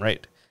Stadium,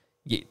 right?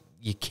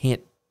 You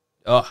can't,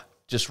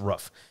 just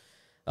rough.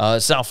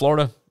 South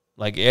Florida,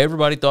 Like,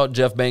 everybody thought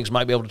Jeff Banks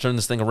might be able to turn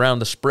this thing around.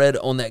 The spread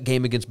on that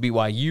game against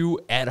BYU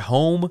at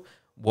home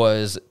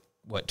was,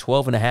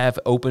 12.5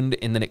 opened,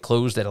 and then it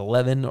closed at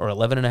 11 or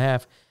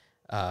 11.5.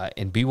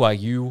 And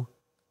BYU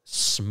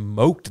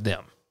smoked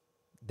them.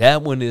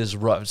 That one is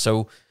rough.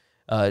 So,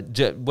 what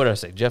did I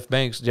say? Jeff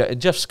Banks?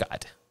 Jeff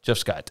Scott,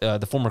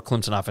 the former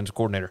Clemson offensive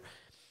coordinator.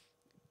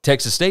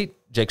 Texas State,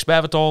 Jake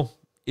Spavital,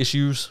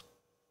 issues.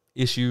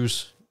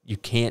 You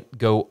can't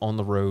go on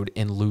the road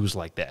and lose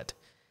like that.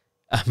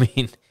 I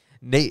mean,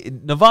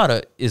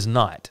 Nevada is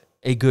not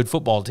a good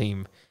football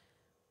team,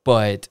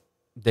 but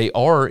they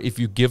are if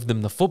you give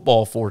them the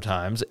football 4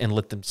 times and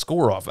let them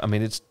score off. I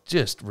mean, it's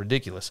just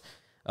ridiculous.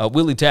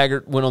 Willie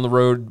Taggart went on the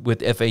road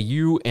with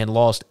FAU and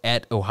lost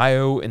at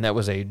Ohio, and that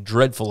was a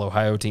dreadful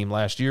Ohio team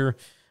last year.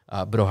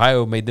 But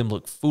Ohio made them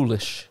look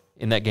foolish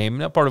in that game.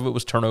 Now, part of it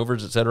was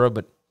turnovers, etc.,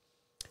 but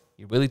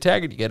you're Willie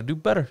Taggart, you got to do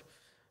better.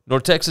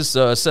 North Texas,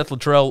 Seth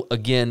Luttrell,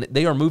 again,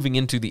 they are moving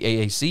into the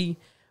AAC,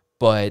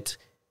 but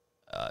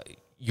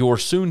your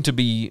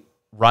soon-to-be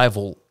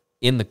rival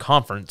in the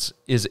conference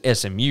is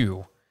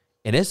SMU,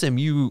 and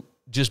SMU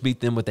just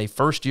beat them with a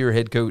first-year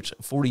head coach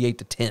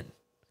 48-10.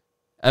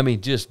 I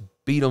mean, just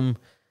beat them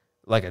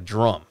like a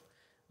drum.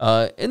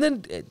 And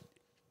then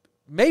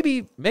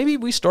maybe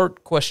we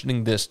start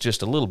questioning this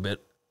just a little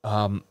bit.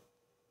 The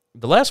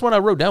last one I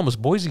wrote down was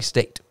Boise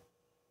State.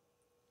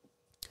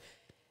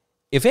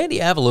 If Andy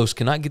Avalos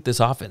cannot get this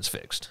offense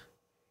fixed,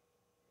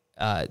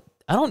 I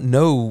don't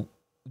know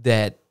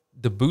that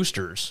the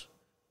boosters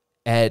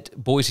at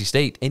Boise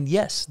State, and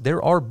yes,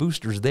 there are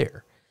boosters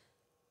there,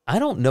 I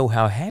don't know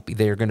how happy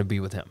they are going to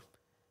be with him.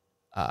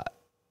 I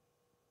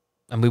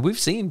mean, we've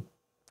seen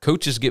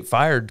coaches get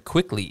fired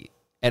quickly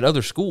at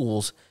other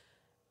schools,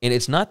 and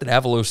it's not that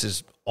Avalos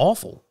is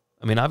awful.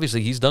 I mean,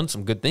 obviously he's done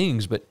some good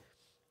things, but,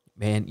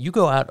 man, you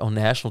go out on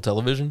national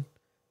television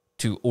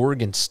to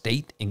Oregon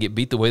State and get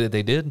beat the way that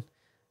they did,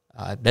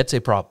 that's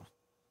a problem.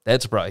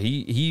 That's a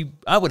problem.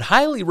 I would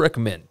highly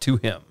recommend to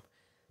him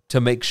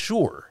to make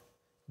sure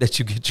that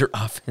you get your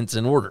offense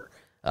in order,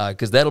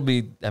 because that'll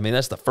be, I mean,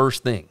 that's the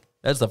first thing.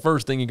 That's the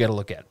first thing you got to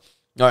look at.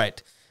 All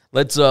right,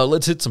 let's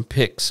hit some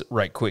picks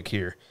right quick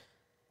here.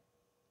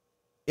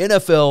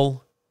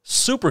 NFL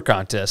Super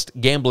Contest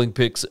gambling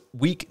picks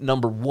week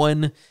number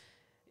 1.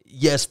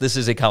 Yes, this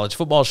is a college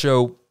football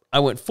show. I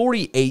went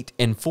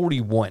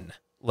 48-41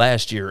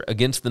 last year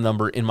against the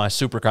number in my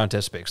Super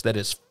Contest picks. That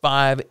is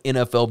 5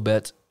 NFL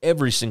bets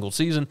every single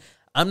season.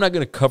 I'm not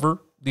going to cover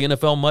the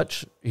NFL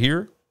much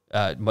here,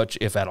 much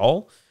if at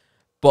all,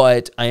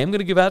 but I am going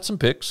to give out some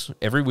picks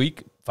every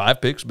week,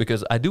 5 picks,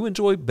 because I do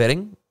enjoy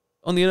betting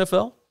on the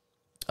NFL.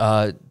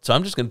 So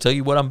I'm just going to tell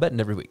you what I'm betting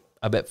every week.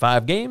 I bet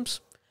 5 games.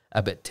 I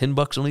bet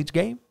 $10 on each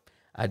game.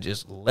 I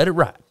just let it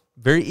ride.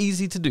 Very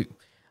easy to do.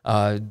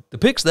 The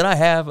picks that I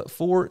have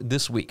for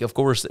this week, of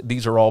course,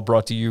 these are all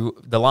brought to you.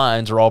 The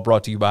lines are all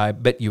brought to you by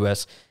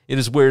BetUS. It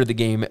is where the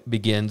game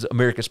begins,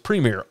 America's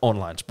premier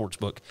online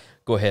sportsbook.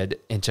 Go ahead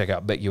and check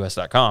out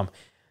BetUS.com.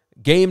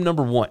 Game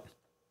number 1.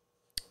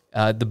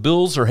 The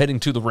Bills are heading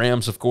to the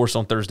Rams, of course,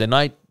 on Thursday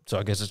night, so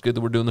I guess it's good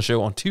that we're doing the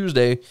show on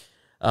Tuesday.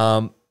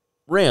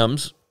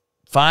 Rams,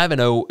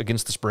 5-0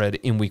 against the spread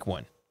in week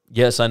 1.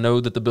 Yes, I know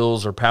that the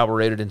Bills are power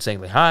rated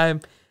insanely high,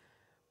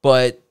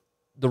 but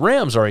the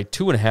Rams are a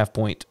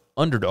 2.5-point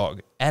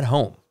underdog at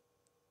home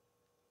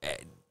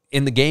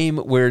in the game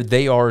where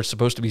they are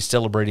supposed to be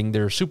celebrating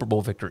their Super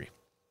Bowl victory.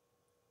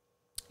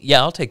 Yeah,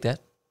 I'll take that.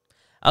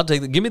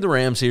 Give me the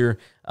Rams here.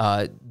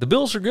 The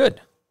Bills are good,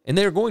 and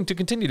they are going to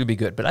continue to be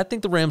good, but I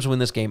think the Rams win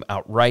this game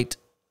outright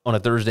on a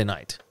Thursday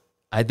night.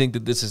 I think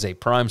that this is a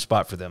prime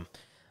spot for them.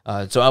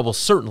 So I will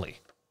certainly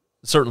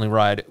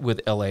ride with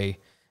L.A.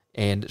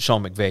 and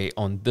Sean McVay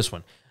on this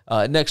one.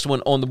 Next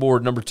one on the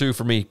board, number 2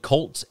 for me,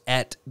 Colts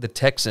at the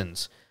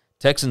Texans.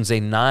 Texans a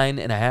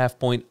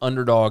 9.5-point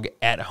underdog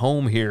at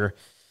home here.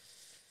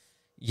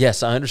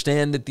 Yes, I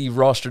understand that the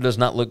roster does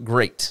not look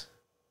great.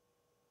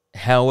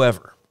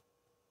 However,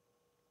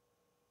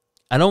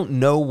 I don't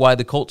know why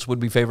the Colts would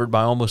be favored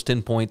by almost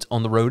 10 points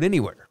on the road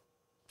anywhere.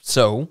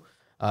 So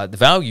the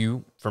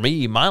value, for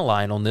me, my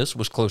line on this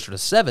was closer to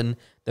 7.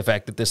 The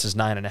fact that this is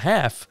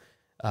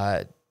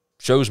 9.5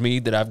 shows me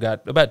that I've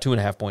got about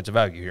 2.5 points of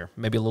value here,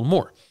 maybe a little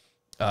more.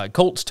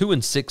 Colts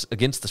 2-6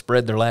 against the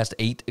spread, their last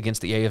 8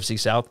 against the AFC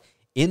South.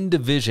 In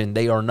division,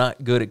 they are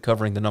not good at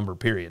covering the number,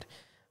 period.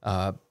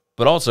 But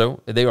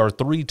also, they are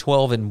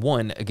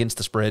 3-12-1 against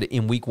the spread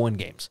in week 1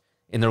 games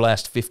in their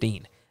last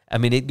 15. I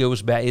mean, it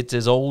goes back, it's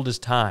as old as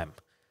time,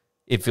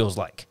 it feels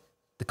like.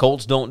 The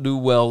Colts don't do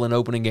well in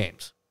opening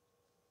games.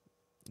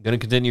 Going to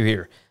continue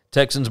here.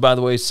 Texans, by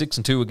the way,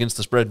 6-2 against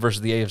the spread versus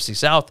the AFC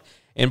South,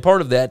 and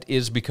part of that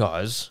is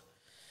because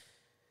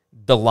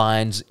the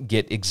lines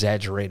get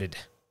exaggerated.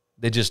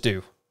 They just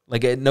do.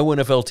 Like, no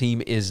NFL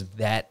team is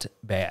that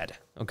bad,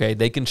 okay?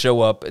 They can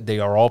show up. They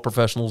are all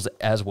professionals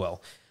as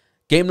well.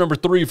 Game number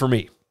 3 for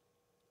me.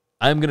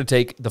 I'm going to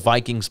take the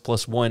Vikings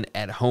 +1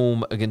 at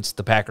home against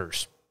the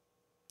Packers.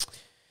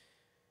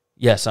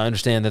 Yes, I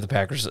understand that the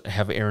Packers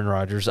have Aaron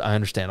Rodgers. I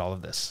understand all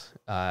of this.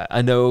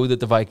 I know that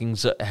the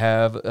Vikings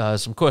have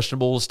some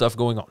questionable stuff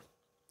going on.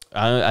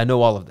 I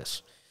know all of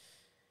this.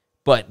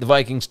 But the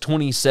Vikings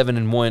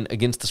 27-1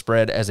 against the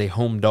spread as a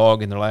home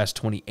dog in their last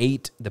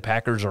 28. The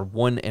Packers are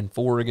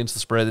 1-4 against the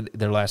spread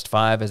their last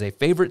 5 as a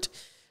favorite.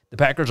 The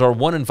Packers are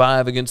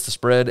 1-5 against the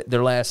spread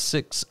their last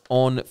 6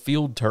 on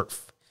field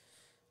turf.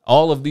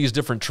 All of these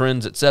different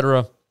trends,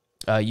 etc.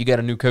 You got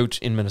a new coach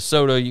in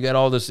Minnesota. You got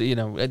all this,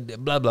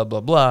 blah, blah,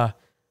 blah, blah.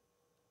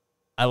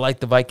 I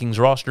like the Vikings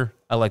roster.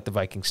 I like the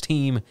Vikings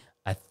team.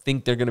 I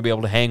think they're going to be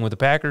able to hang with the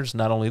Packers.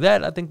 Not only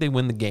that, I think they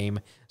win the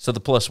game. So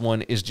the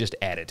 +1 is just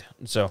added.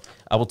 So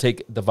I will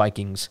take the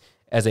Vikings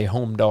as a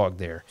home dog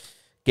there.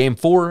 Game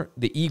 4,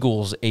 the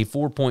Eagles, a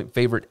 4-point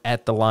favorite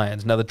at the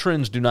Lions. Now, the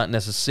trends do not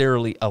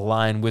necessarily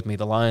align with me.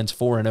 The Lions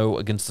 4-0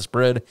 against the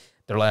spread,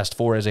 their last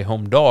 4 as a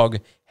home dog.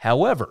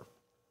 However,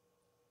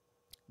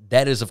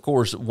 that is, of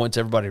course, once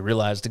everybody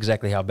realized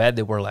exactly how bad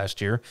they were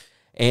last year,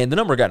 and the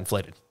number got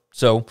inflated.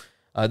 So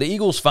the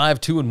Eagles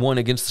 5-2-1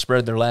 against the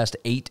spread, their last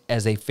 8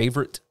 as a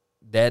favorite.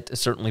 That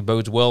certainly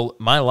bodes well.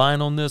 My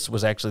line on this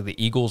was actually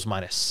the Eagles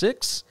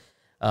 -6.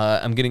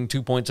 I'm getting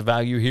 2 points of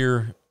value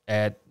here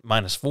at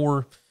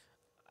 -4.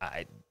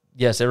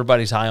 Yes,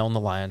 everybody's high on the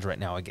Lions right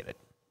now. I get it.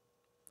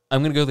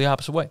 I'm going to go the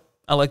opposite way.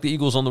 I like the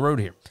Eagles on the road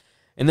here.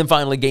 And then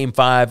finally, Game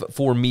 5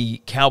 for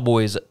me,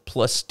 Cowboys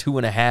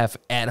 +2.5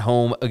 at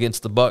home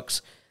against the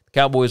Bucs.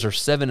 Cowboys are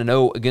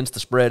 7-0 against the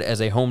spread as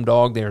a home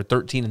dog. They are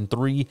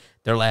 13-3,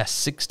 their last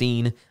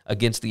 16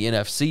 against the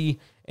NFC.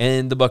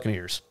 And the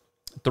Buccaneers,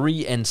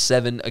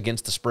 3-7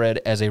 against the spread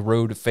as a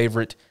road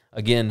favorite.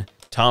 Again,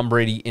 Tom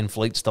Brady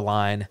inflates the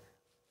line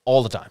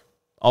all the time.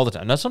 All the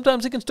time. Now,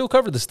 sometimes he can still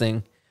cover this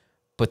thing,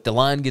 but the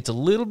line gets a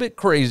little bit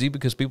crazy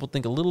because people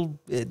think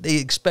they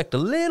expect a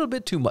little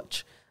bit too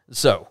much.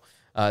 So,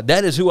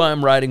 that is who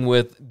I'm riding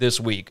with this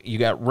week. You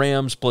got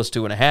Rams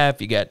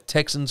 +2.5. You got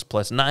Texans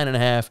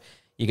 +9.5.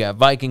 You got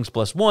Vikings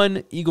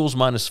 +1, Eagles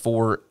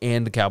 -4,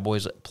 and the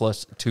Cowboys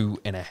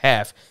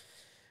 +2.5.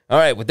 All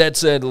right, with that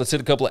said, let's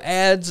hit a couple of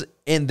ads,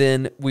 and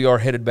then we are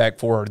headed back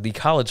for the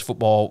college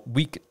football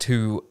Week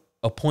 2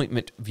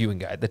 appointment viewing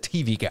guide, the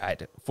TV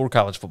guide for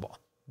college football.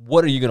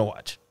 What are you going to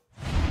watch?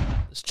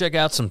 Let's check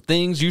out some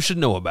things you should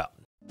know about.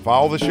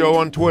 Follow the show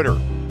on Twitter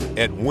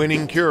at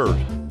Winning Cures,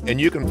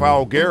 and you can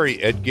follow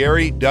Gary at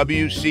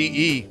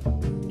GaryWCE.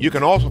 You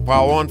can also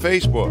follow on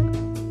Facebook.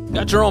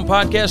 Got your own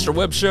podcast or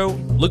web show,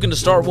 looking to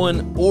start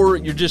one, or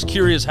you're just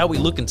curious how we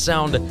look and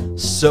sound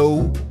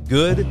so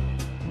good?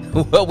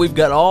 Well, we've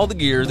got all the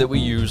gear that we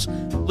use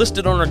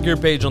listed on our gear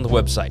page on the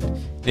website.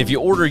 And if you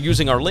order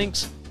using our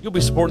links, you'll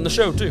be supporting the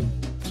show too.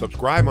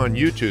 Subscribe on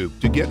YouTube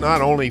to get not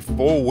only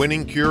full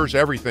Winning Cures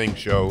Everything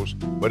shows,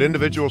 but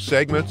individual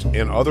segments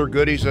and other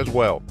goodies as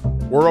well.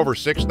 We're over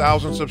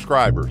 6,000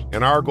 subscribers,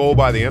 and our goal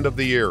by the end of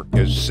the year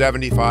is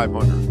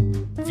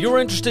 7,500. If you're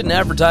interested in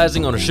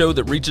advertising on a show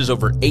that reaches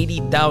over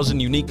 80,000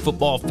 unique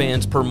football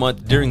fans per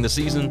month during the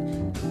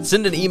season,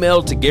 send an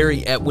email to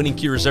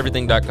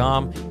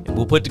Gary@winningcureseverything.com, and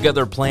we'll put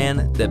together a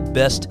plan that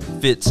best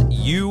fits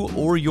you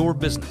or your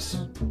business.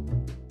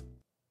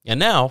 And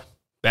now,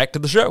 back to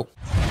the show.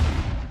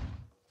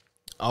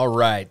 All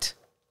right,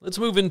 let's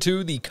move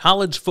into the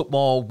college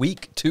football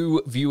Week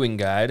 2 viewing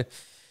guide,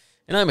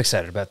 and I'm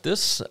excited about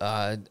this.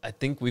 I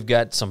think we've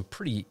got some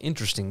pretty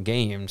interesting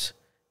games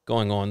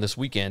going on this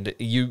weekend.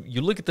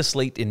 You look at the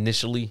slate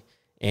initially,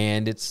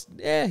 and it's,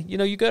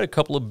 you got a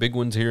couple of big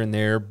ones here and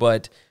there,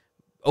 but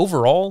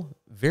overall,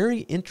 very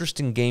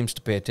interesting games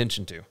to pay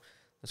attention to.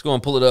 Let's go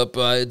and pull it up.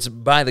 It's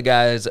by the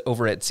guys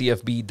over at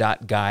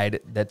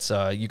CFB.guide. That's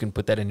you can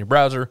put that in your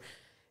browser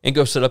and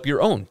go set up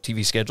your own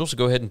TV schedule, so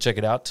go ahead and check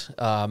it out.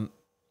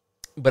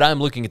 But I'm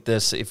looking at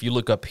this. If you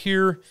look up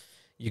here,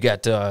 you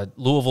got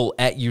Louisville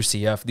at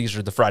UCF. These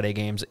are the Friday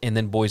games, and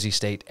then Boise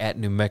State at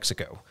New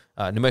Mexico.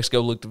 New Mexico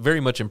looked very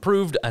much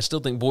improved. I still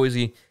think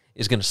Boise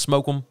is going to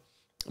smoke them,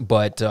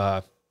 but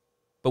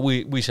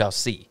we shall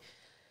see.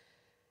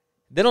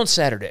 Then on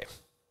Saturday,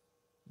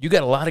 you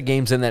got a lot of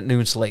games in that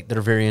noon slate that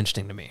are very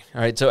interesting to me.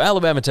 All right, so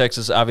Alabama,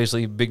 Texas,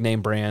 obviously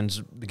big-name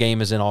brands. The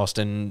game is in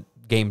Austin,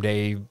 game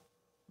day,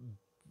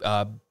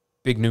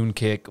 big noon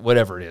kick,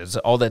 whatever it is,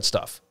 all that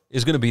stuff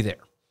is going to be there.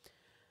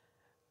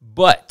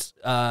 But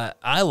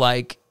I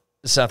like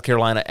South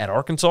Carolina at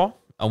Arkansas.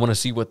 I want to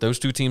see what those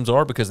two teams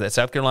are because that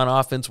South Carolina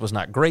offense was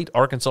not great.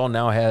 Arkansas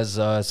now has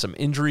some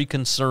injury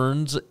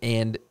concerns,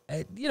 and,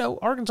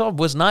 Arkansas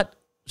was not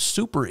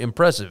super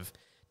impressive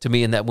to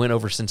me in that win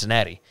over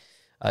Cincinnati.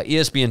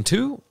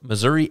 ESPN2,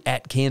 Missouri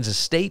at Kansas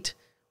State.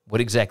 What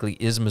exactly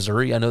is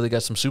Missouri? I know they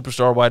got some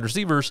superstar wide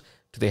receivers.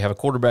 Do they have a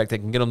quarterback that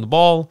can get them the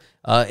ball?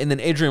 And then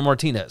Adrian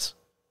Martinez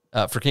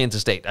for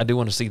Kansas State. I do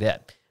want to see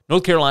that.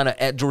 North Carolina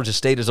at Georgia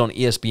State is on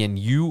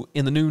ESPNU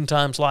in the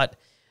noontime slot.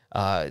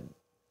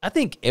 I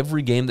think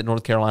every game that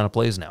North Carolina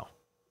plays now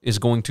is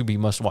going to be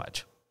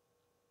must-watch.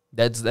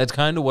 That's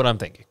kind of what I'm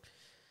thinking.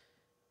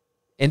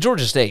 And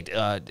Georgia State,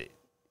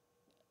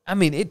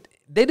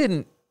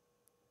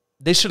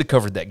 they should have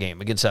covered that game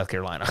against South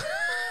Carolina.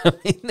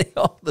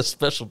 All the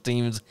special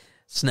teams,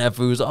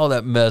 snafus, all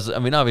that mess.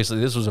 Obviously,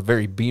 this was a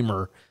very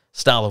Beamer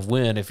style of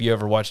win. If you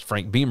ever watched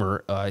Frank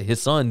Beamer,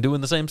 his son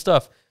doing the same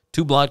stuff.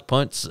 2 blocked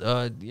punts,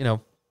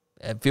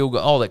 at field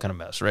goal, all that kind of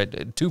mess,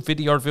 right? 2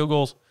 50-yard field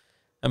goals.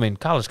 I mean,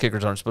 college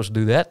kickers aren't supposed to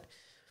do that.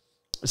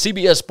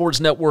 CBS Sports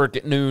Network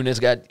at noon has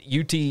got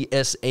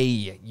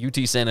UTSA,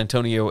 UT San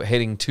Antonio,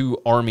 heading to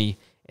Army,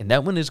 and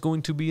that one is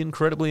going to be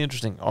incredibly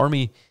interesting.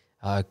 Army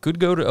could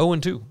go to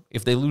 0-2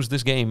 if they lose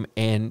this game,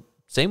 and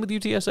same with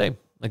UTSA.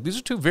 Like, these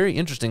are 2 very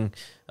interesting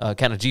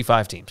kind of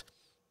G5 teams.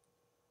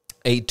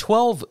 A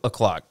 12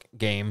 o'clock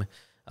game.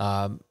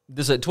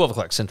 This is at 12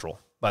 o'clock Central,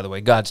 by the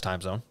way, God's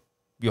time zone.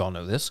 You all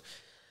know this.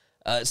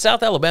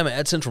 South Alabama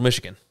at Central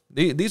Michigan.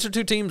 These are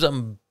 2 teams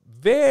I'm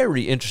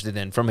very interested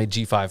in from a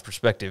G5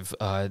 perspective.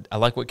 I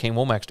like what Kane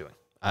Womack's doing.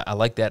 I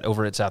like that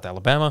over at South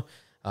Alabama.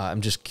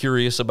 I'm just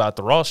curious about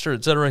the roster,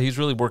 et cetera. He's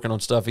really working on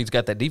stuff. He's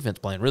got that defense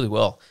playing really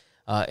well.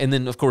 And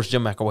then, of course,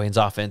 Jim McElwain's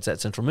offense at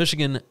Central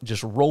Michigan,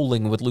 just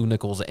rolling with Lou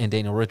Nichols and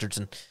Daniel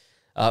Richardson.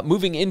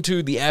 Moving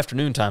into the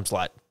afternoon time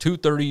slot,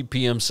 2:30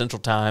 p.m.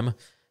 Central Time,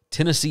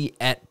 Tennessee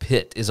at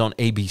Pitt is on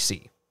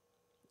ABC.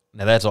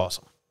 Now, that's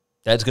awesome.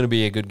 That's going to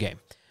be a good game.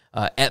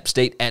 App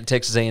State at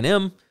Texas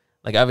A&M.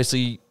 Like,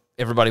 obviously,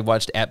 everybody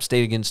watched App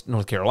State against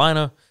North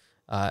Carolina.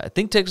 I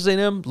think Texas A&M,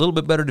 a little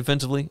bit better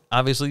defensively,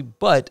 obviously,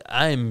 but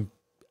I'm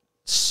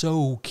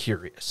so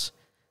curious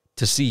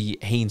to see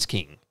Haynes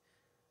King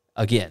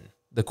again,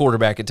 the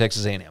quarterback at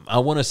Texas A&M. I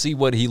want to see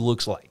what he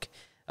looks like.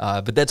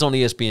 But that's on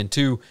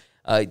ESPN2.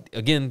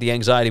 Again, the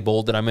Anxiety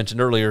Bowl that I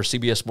mentioned earlier,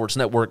 CBS Sports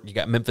Network. You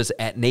got Memphis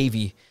at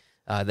Navy.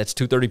 That's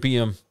 2:30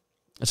 p.m.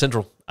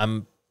 Central.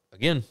 I'm,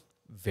 again,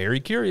 very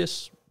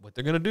curious what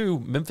they're going to do.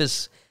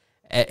 Memphis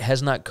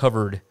has not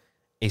covered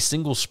a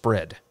single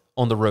spread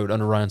on the road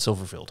under Ryan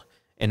Silverfield.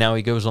 And now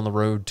he goes on the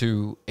road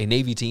to a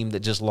Navy team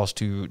that just lost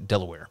to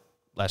Delaware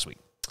last week.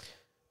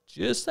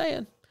 Just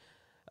saying.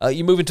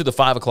 You move into the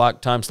 5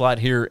 o'clock time slot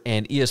here,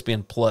 and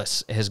ESPN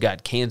Plus has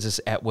got Kansas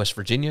at West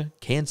Virginia.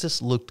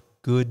 Kansas looked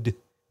good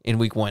in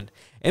week 1.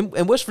 And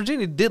West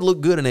Virginia did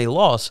look good in a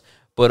loss,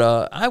 but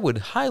I would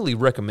highly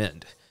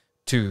recommend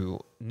to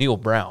Neil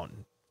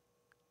Brown,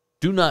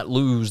 do not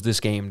lose this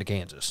game to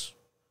Kansas.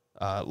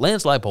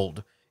 Lance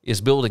Leipold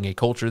is building a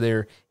culture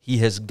there.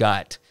 He's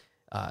got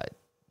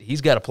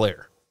a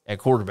player at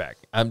quarterback.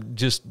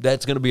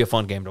 That's going to be a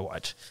fun game to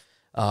watch.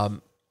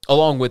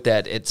 Along with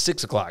that, at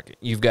 6 o'clock,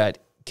 you've got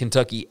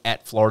Kentucky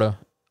at Florida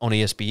on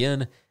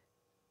ESPN.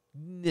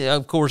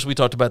 Of course, we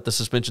talked about the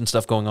suspension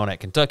stuff going on at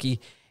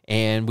Kentucky,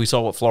 and we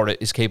saw what Florida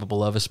is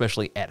capable of,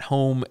 especially at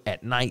home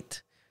at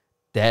night.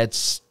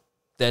 That's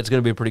going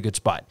to be a pretty good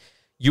spot.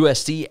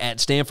 USC at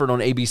Stanford on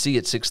ABC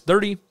at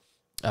 6:30.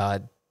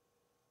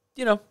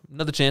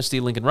 Another chance to see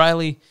Lincoln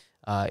Riley.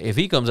 If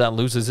he comes out and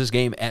loses this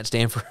game at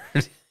Stanford,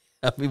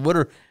 I mean,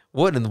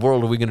 what in the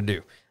world are we going to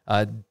do?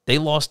 They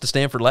lost to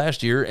Stanford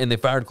last year, and they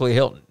fired Clay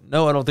Helton.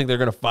 No, I don't think they're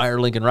going to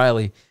fire Lincoln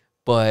Riley,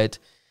 but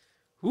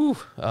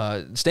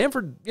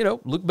Stanford,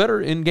 looked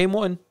better in game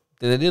 1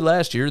 than they did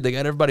last year. They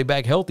got everybody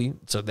back healthy,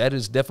 so that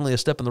is definitely a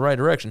step in the right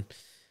direction.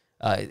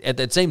 At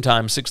that same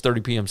time,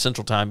 6:30 p.m.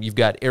 Central Time, you've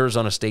got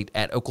Arizona State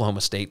at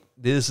Oklahoma State.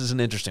 This is an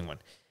interesting one.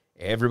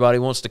 Everybody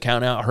wants to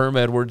count out Herm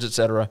Edwards,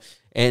 etc.,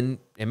 and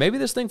maybe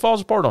this thing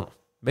falls apart on them.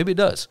 Maybe it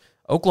does.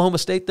 Oklahoma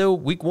State, though,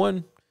 week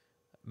 1,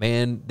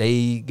 man,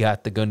 they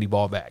got the Gundy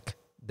ball back.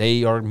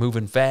 They are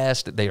moving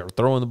fast. They are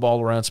throwing the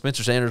ball around.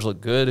 Spencer Sanders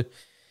looked good.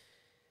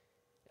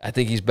 I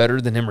think he's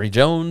better than Emory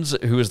Jones,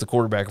 who is the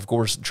quarterback, of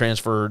course,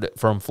 transferred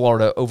from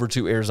Florida over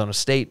to Arizona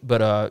State.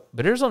 But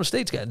Arizona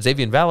State's got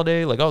Xavier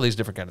Valade, like all these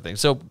different kind of things.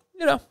 So,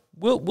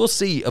 we'll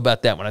see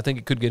about that one. I think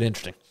it could get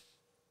interesting.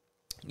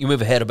 You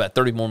move ahead about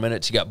 30 more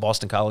minutes. You got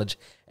Boston College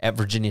at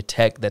Virginia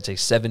Tech. That's a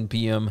 7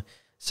 p.m.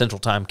 Central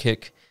Time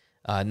kick,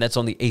 and that's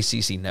on the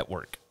ACC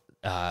network.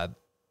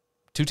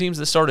 2 teams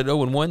that started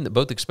 0-1 that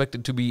both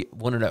expected to be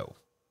 1-0.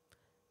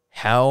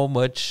 How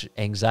much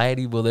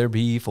anxiety will there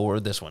be for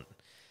this one?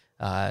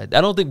 I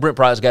don't think Brent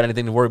Pry's got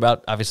anything to worry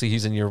about. Obviously,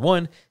 he's in year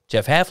 1.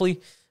 Jeff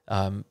Hafley,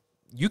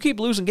 you keep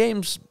losing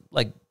games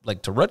like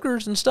to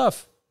Rutgers and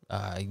stuff,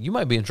 you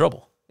might be in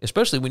trouble,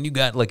 especially when you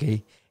got like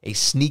a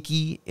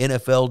sneaky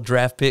NFL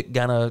draft pick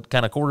kind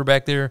of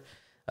quarterback there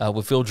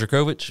with Phil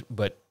Dracovic,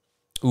 but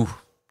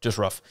just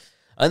rough.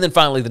 And then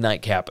finally the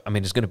nightcap. I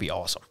mean, it's going to be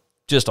awesome.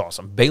 Just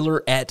awesome.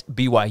 Baylor at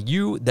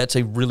BYU. That's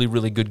a really,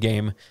 really good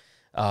game.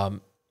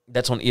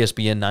 That's on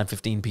ESPN,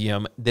 9:15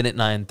 p.m. Then at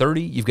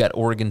 9:30, you've got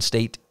Oregon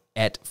State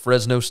at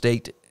Fresno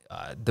State.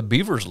 The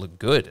Beavers looked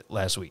good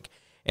last week.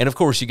 And, of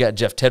course, you got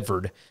Jeff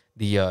Tedford,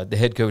 the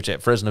head coach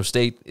at Fresno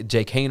State.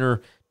 Jake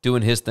Haener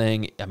doing his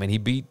thing. I mean, he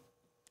beat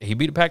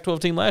a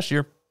Pac-12 team last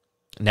year.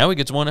 Now he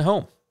gets one at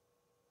home.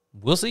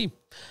 We'll see.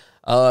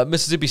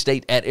 Mississippi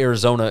State at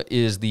Arizona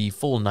is the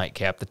full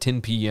nightcap, the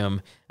 10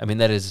 p.m. I mean,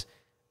 that is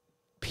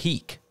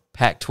peak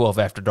Pac-12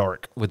 After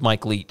Dark with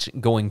Mike Leach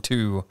going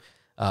to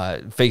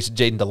face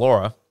Jaden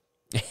DeLaura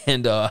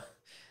and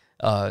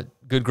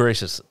good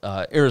gracious,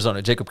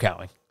 Arizona, Jacob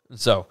Cowing.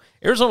 So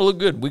Arizona looked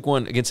good week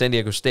 1 against San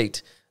Diego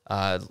State.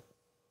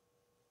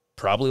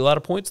 Probably a lot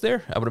of points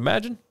there, I would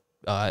imagine.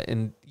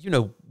 And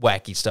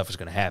wacky stuff is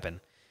going to happen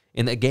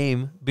in that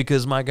game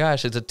because, my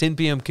gosh, it's a 10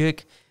 p.m.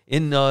 kick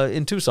in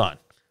Tucson.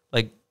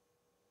 Like,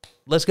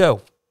 let's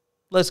go.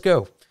 Let's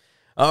go.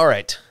 All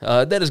right.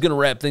 That is going to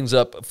wrap things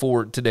up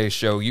for today's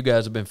show. You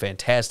guys have been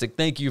fantastic.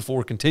 Thank you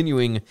for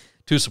continuing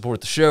to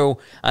support the show.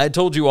 I had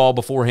told you all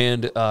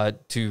beforehand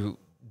to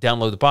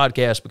download the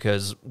podcast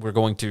because we're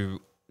going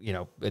to,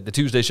 the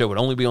Tuesday show would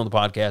only be on the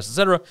podcast,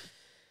 etc.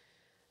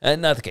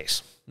 And not the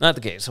case. Not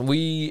the case.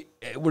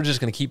 We're just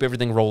going to keep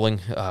everything rolling.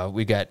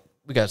 We got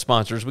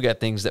sponsors. We got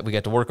things that we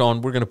got to work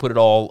on. We're going to put it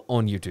all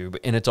on YouTube,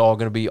 and it's all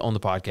going to be on the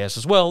podcast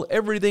as well.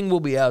 Everything will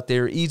be out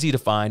there, easy to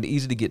find,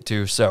 easy to get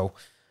to. So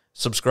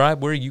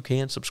subscribe where you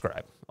can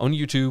subscribe, on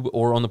YouTube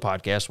or on the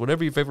podcast,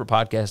 whatever your favorite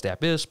podcast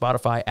app is,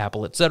 Spotify,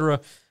 Apple, etc.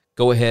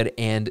 Go ahead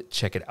and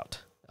check it out.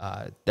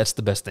 That's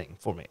the best thing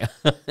for me.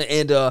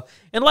 and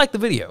like the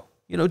video.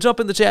 Jump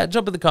in the chat,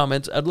 jump in the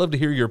comments. I'd love to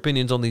hear your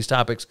opinions on these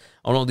topics,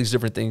 on all these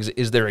different things.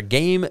 Is there a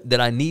game that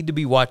I need to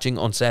be watching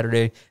on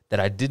Saturday that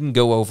I didn't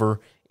go over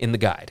in the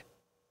guide?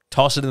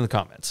 Toss it in the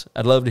comments.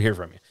 I'd love to hear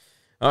from you.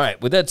 All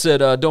right, with that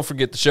said, don't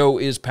forget the show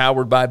is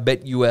powered by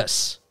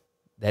BetUS.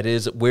 That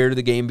is where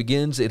the game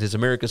begins. It is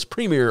America's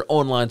premier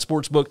online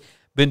sportsbook.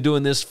 Been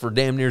doing this for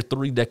damn near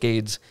 3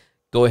 decades.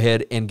 Go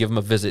ahead and give them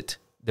a visit.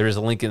 There is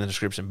a link in the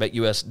description,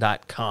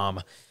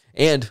 betus.com.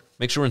 And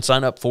make sure and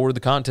sign up for the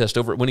contest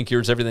over at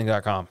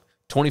winningcureseverything.com.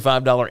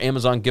 $25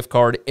 Amazon gift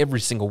card every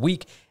single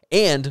week.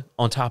 And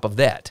on top of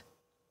that,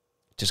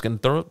 just going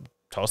to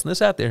tossing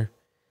this out there,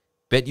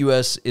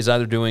 BetUS is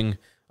either doing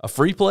a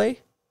free play,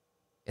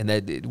 and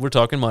that we're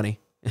talking money,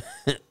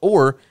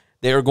 or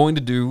they are going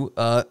to do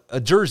a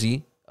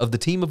jersey of the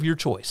team of your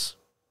choice.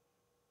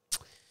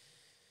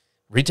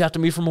 Reach out to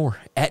me for more,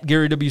 at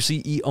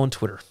GaryWCE on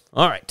Twitter.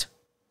 All right,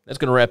 that's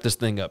going to wrap this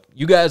thing up.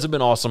 You guys have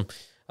been awesome.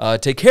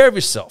 Take care of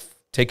yourself.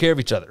 Take care of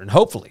each other. And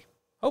hopefully,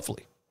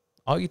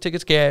 all your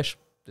tickets cash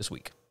this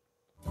week.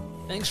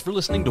 Thanks for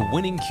listening to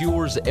Winning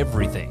Cures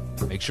Everything.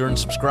 Make sure and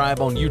subscribe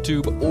on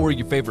YouTube or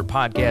your favorite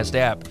podcast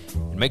app.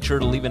 And make sure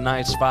to leave a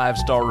nice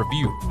 5-star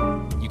review.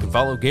 You can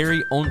follow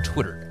Gary on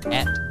Twitter,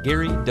 at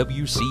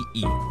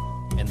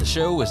GaryWCE. And the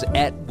show is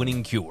at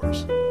Winning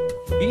Cures.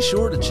 Be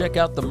sure to check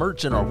out the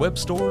merch in our web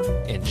store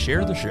and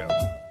share the show.